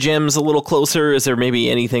examine the gems a little closer? Is there maybe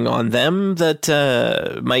anything on them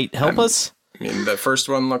that might help us? I mean, the first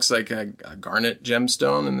one looks like a garnet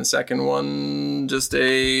gemstone, and the second one just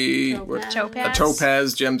a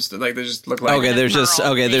topaz gemstone. Like they just look like there's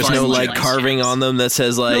no like carving gems on them that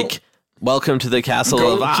says like "Welcome to the castle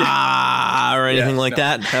of or anything like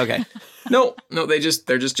that. Okay, no, they're just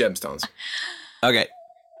gemstones. Okay.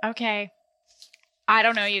 I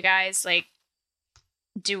don't know, you guys. Like,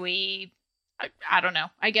 do we? I don't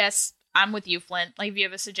know. I guess. I'm with you, Flint. Like, if you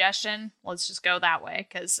have a suggestion, let's just go that way,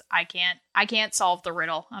 because I can't solve the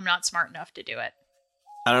riddle. I'm not smart enough to do it.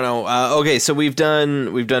 I don't know. Okay, so we've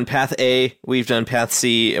done path A, we've done path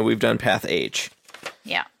C, and we've done path H.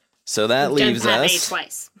 Yeah. So that leaves done path us A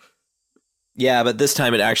twice. Yeah, but this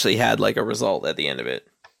time it actually had like a result at the end of it.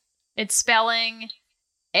 It's spelling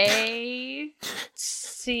A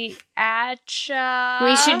C Acha.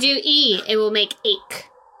 We should do E. It will make ache.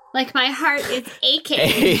 Like my heart is aching.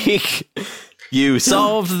 Ache. You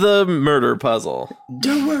solved the murder puzzle.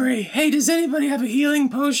 Don't worry. Hey, does anybody have a healing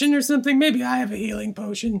potion or something? Maybe I have a healing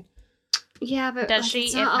potion. Yeah, but does she?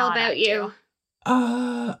 It's not all about you.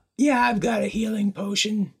 Yeah, I've got a healing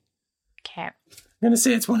potion. Okay. I'm gonna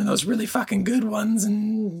say it's one of those really fucking good ones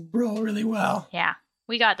and roll really well. Yeah,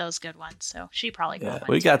 we got those good ones, so she probably got one.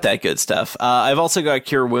 We got that good stuff. I've also got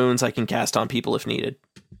Cure Wounds I can cast on people if needed.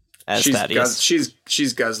 As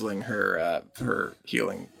she's guzzling her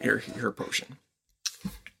healing her potion.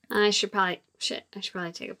 I should probably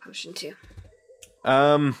take a potion too.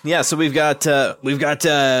 Yeah, so we've got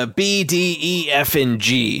B, D, E, F, and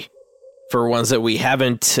G for ones that we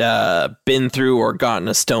haven't been through or gotten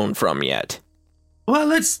a stone from yet. Well,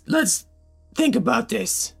 let's think about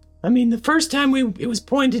this. I mean, the first time it was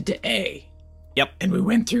pointed to A. Yep. And we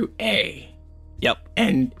went through A. Yep.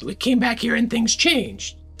 And we came back here and things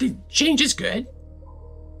changed. The change is good.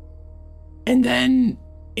 And then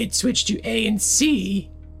it switched to A and C.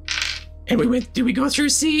 And did we go through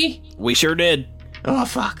C? We sure did. Oh,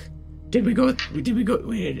 fuck. Did we go,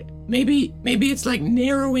 maybe it's like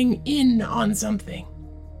narrowing in on something.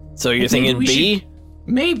 So you're thinking B?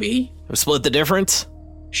 Maybe. Split the difference?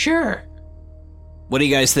 Sure. What do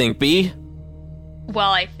you guys think, B?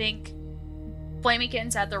 Well, I think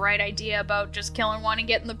Flamekins had the right idea about just killing one and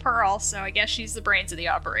getting the pearl, so I guess she's the brains of the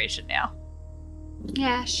operation now.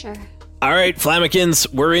 Yeah, sure. All right,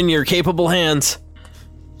 Flamekins, we're in your capable hands.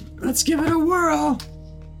 Let's give it a whirl.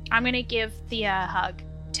 I'm gonna give Thea a hug.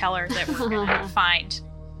 Tell her that we're gonna find.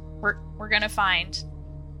 We're gonna find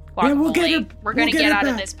guacamole. Yeah, we're gonna get out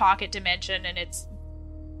of this pocket dimension, and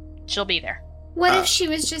she'll be there. What if she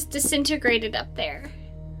was just disintegrated up there?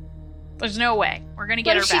 There's no way. We're gonna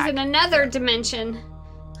get her back. What if she's in another dimension?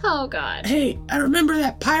 Oh, God. Hey, I remember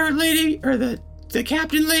that pirate lady, or the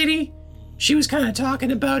captain lady. She was kind of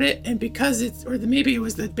talking about it, and because maybe it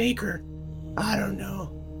was the baker. I don't know.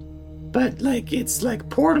 But, like, it's like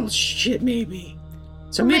portal shit, maybe.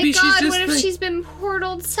 So maybe she's just what if she's been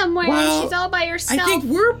portaled somewhere and she's all by herself? I think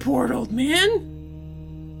we're portaled, man.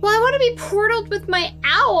 Well, I want to be portaled with my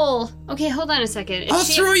owl. Okay, hold on a second. I'll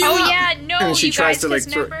throw you up. Oh, yeah, no, and she you tries guys, to, like,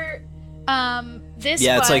 remember, this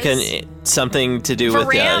yeah, it's was... like something to do with...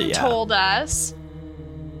 Varam told us,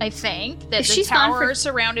 I think, that the tower is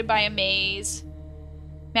surrounded by a maze.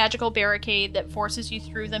 magical barricade that forces you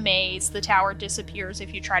through the maze. The tower disappears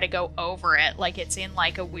if you try to go over it, like it's in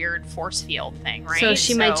like a weird force field thing, right? So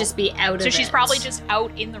she might just be out of it. So she's probably just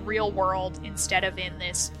out in the real world instead of in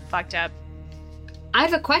this fucked up I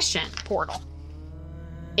have a question. Portal.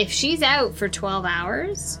 If she's out for 12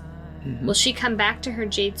 hours, will she come back to her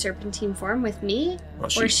Jade Serpentine form with me?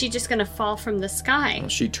 Or is she just going to fall from the sky? Well,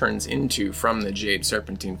 she turns into from the Jade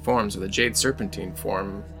Serpentine form, so the Jade Serpentine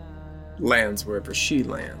form lands wherever she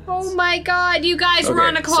lands. Oh my god, you guys were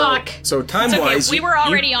on a clock. So time-wise... We were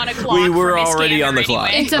already on a clock. We were already on the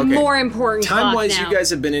clock. It's a more important clock time-wise, now. you guys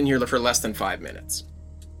have been in here for less than 5 minutes.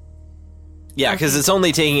 Yeah, because it's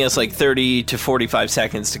only taking us like 30 to 45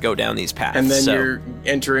 seconds to go down these paths. And then you're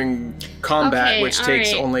entering combat, which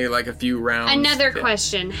takes right. only like a few rounds. Another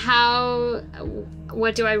question.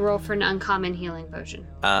 What do I roll for an uncommon healing potion?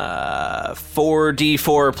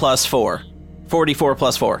 4d4 plus 4. 44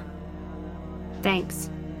 plus 4. Thanks.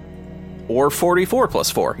 Or 44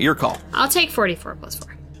 plus 4. Your call. I'll take 44 plus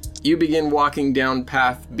 4. You begin walking down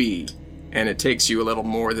path B, and it takes you a little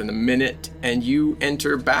more than a minute, and you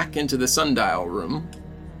enter back into the sundial room,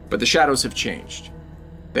 but the shadows have changed.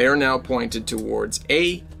 They are now pointed towards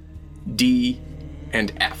A, D,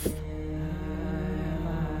 and F.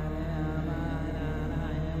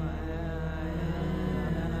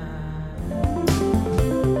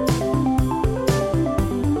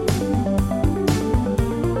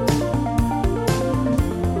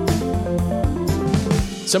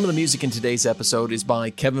 Some of the music in today's episode is by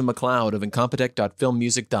Kevin MacLeod of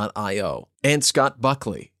incompetech.filmmusic.io and Scott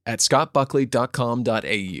Buckley at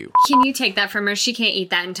scottbuckley.com.au. Can you take that from her? She can't eat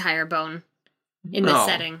that entire bone in this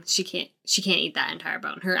setting. She can't eat that entire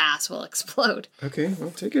bone. Her ass will explode. Okay,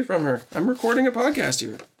 well, take it from her. I'm recording a podcast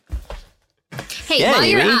here. Hey, while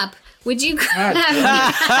you're up, would you grab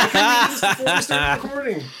me? Before we start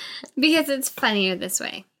recording. Because it's funnier this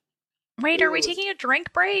way. Wait, are we taking a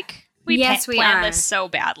drink break? Yes, we planned are. this so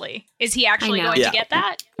badly. Is he actually going to get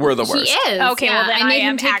that? We're the worst. He is. Okay, well then I made him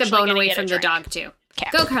am take the actually bone gonna away get a from the drink. dog too. Okay.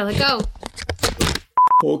 Go, Carla, go.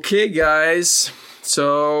 Okay, guys.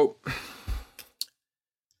 So...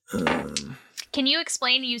 Can you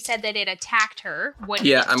explain? You said that it attacked her. What did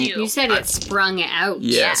Yeah, it do? You said it sprung out.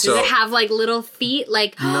 Yeah, Does so- it have like little feet?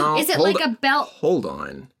 Like, No, is it hold like on. a belt? Hold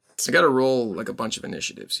on. I gotta roll like a bunch of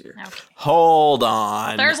initiatives here. Okay. Hold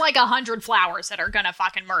on. There's like 100 flowers that are gonna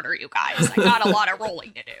fucking murder you guys. I got a lot of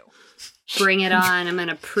rolling to do. Bring it on. I'm going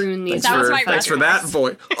to prune these. Thanks for that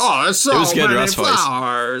voice. Oh, it's so It was good, many Russ voice.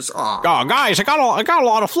 flowers. Oh, guys, I got a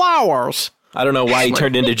lot of flowers. I don't know why he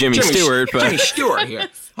turned into Jimmy Stewart, but Jimmy Stewart here.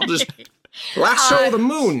 I'll just lasso the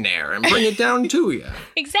moon there and bring it down to you.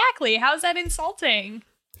 Exactly. How's that insulting?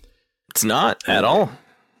 it's not at all.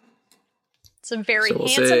 It's a very So we'll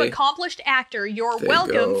handsome, say, accomplished actor. You're there you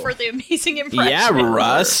welcome go. for the amazing impression. Yeah,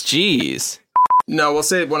 Russ. Jeez. No, we'll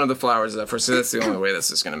say one of the flowers up first. So that's the only way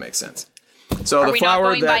this is going to make sense. So Are the we not flower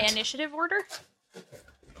going by that initiative order?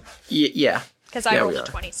 yeah. Because I Yeah, rolled we a are.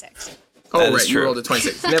 26. Oh, That is right, you true. rolled a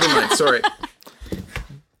 26. Never mind. Sorry.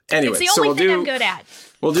 Anyway, It's the so only we'll thing do I'm good at.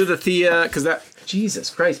 we'll do the Thea because that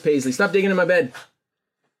Jesus Christ, Paisley, stop digging in my bed.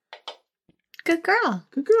 Good girl.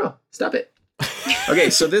 Good girl. Stop it.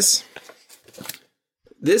 Okay, so this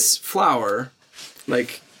flower,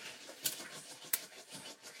 like.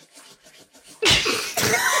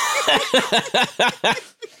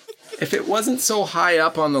 If it wasn't so high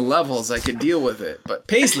up on the levels, I could deal with it. But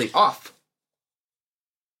Paisley, off.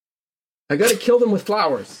 I gotta kill them with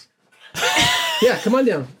flowers. Yeah, come on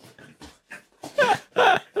down.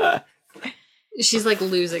 She's like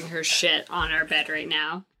losing her shit on our bed right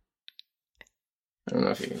now. I don't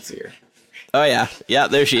know if you can see her. Oh, yeah. Yeah,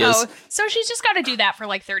 there she is. Oh, so she's just got to do that for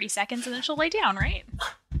like 30 seconds and then she'll lay down, right?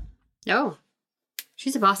 No.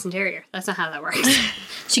 She's a Boston Terrier. That's not how that works.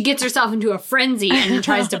 She gets herself into a frenzy and then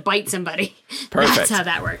tries to bite somebody. Perfect. That's how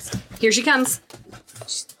that works. Here she comes.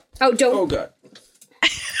 Oh, don't. Oh, God.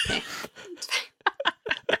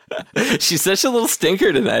 She's such a little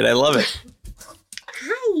stinker tonight. I love it.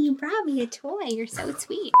 Hi, you brought me a toy. You're so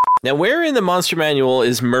sweet. Now, where in the monster manual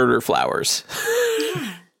is murder flowers?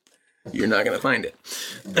 You're not gonna find it.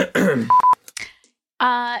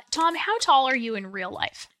 Tom, how tall are you in real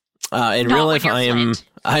life? In Not real when life, you're I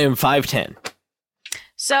am Flint. 5'10".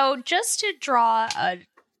 So just to draw a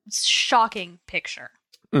shocking picture,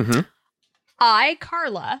 Mm-hmm. I,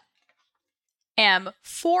 Carla, am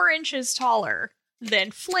 4 inches taller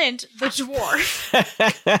than Flint the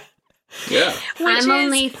dwarf, Yeah. which I'm is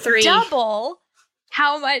only 3. double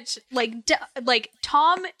how much, like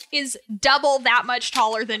Tom is double that much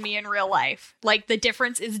taller than me in real life. Like the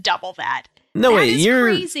difference is double that. No, That wait, is you're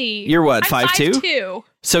crazy. you're what, I'm 5'2"? 5'2".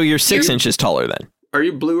 So you're 6 inches taller then. Are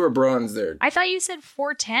you blue or bronze there? I thought you said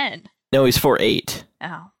 4'10". No, he's 4'8".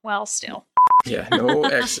 Oh, well, still. Yeah, no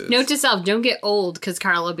X's. Note to self, don't get old, because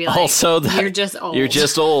Carl will be like, also you're just old. You're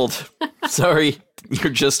just old. Sorry,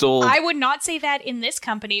 you're just old. I would not say that in this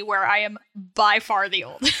company where I am by far the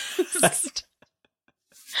oldest.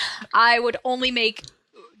 I would only make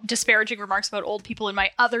disparaging remarks about old people in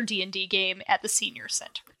my other D&D game at the senior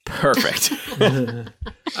center. Perfect. Good,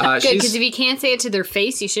 because if you can't say it to their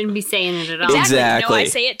face, you shouldn't be saying it at all. Exactly. No, I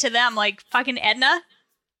say it to them like fucking Edna.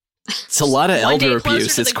 It's a lot of elder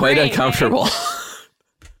abuse. It's quite uncomfortable.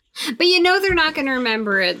 But you know they're not going to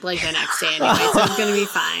remember it like the next day anyway, so it's going to be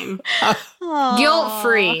fine.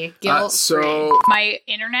 Guilt-free. So my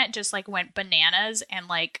internet just like went bananas and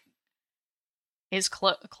like is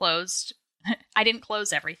closed. I didn't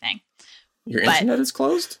close everything. Your internet is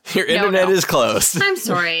closed? Your internet is closed. I'm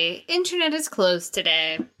sorry. Internet is closed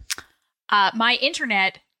today. My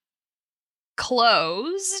internet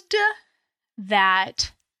closed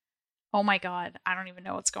that... Oh my god, I don't even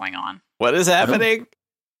know what's going on. What is happening?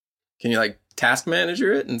 Can you like task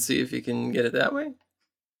manager it and see if you can get it that way?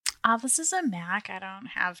 This is a Mac. I don't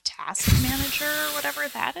have task manager or whatever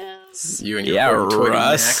that is. You and your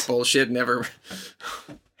Mac bullshit never...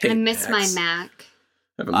 I miss my Mac.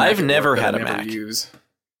 I've never had a Mac. Use.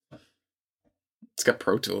 It's got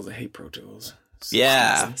Pro Tools. I hate Pro Tools.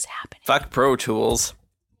 Yeah. Fuck Pro Tools.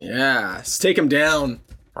 Yeah. Let's take them down.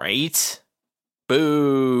 Right?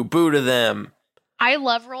 Boo. Boo to them. I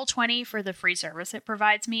love Roll20 for the free service it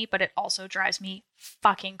provides me, but it also drives me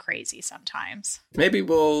fucking crazy sometimes. Maybe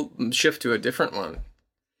we'll shift to a different one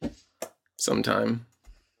sometime.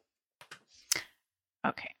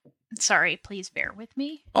 Okay. Sorry, please bear with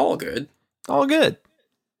me. All good. All good.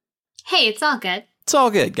 Hey, it's all good. It's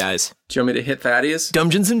all good, guys. Do you want me to hit Thaddeus?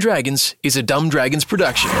 Dungeons and Dragons is a Dumb Dragons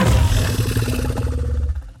production.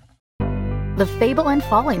 The Fable and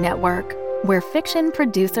Folly Network, where fiction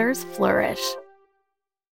producers flourish.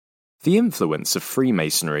 The influence of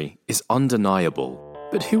Freemasonry is undeniable,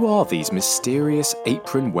 but who are these mysterious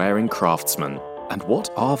apron-wearing craftsmen, and what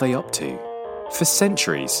are they up to? For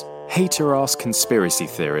centuries, hater-ass conspiracy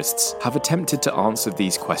theorists have attempted to answer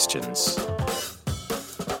these questions.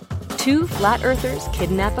 Two Flat Earthers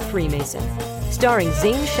Kidnap a Freemason, starring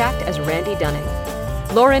Zane Schacht as Randy Dunning,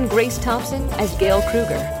 Lauren Grace Thompson as Gail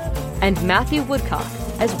Kruger, and Matthew Woodcock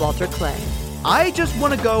as Walter Clay. I just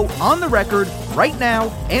want to go on the record right now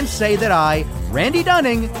and say that I, Randy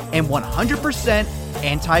Dunning, am 100%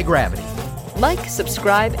 anti-gravity. Like,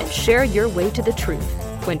 subscribe, and share your way to the truth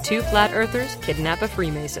when Two Flat Earthers Kidnap a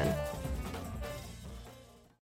Freemason.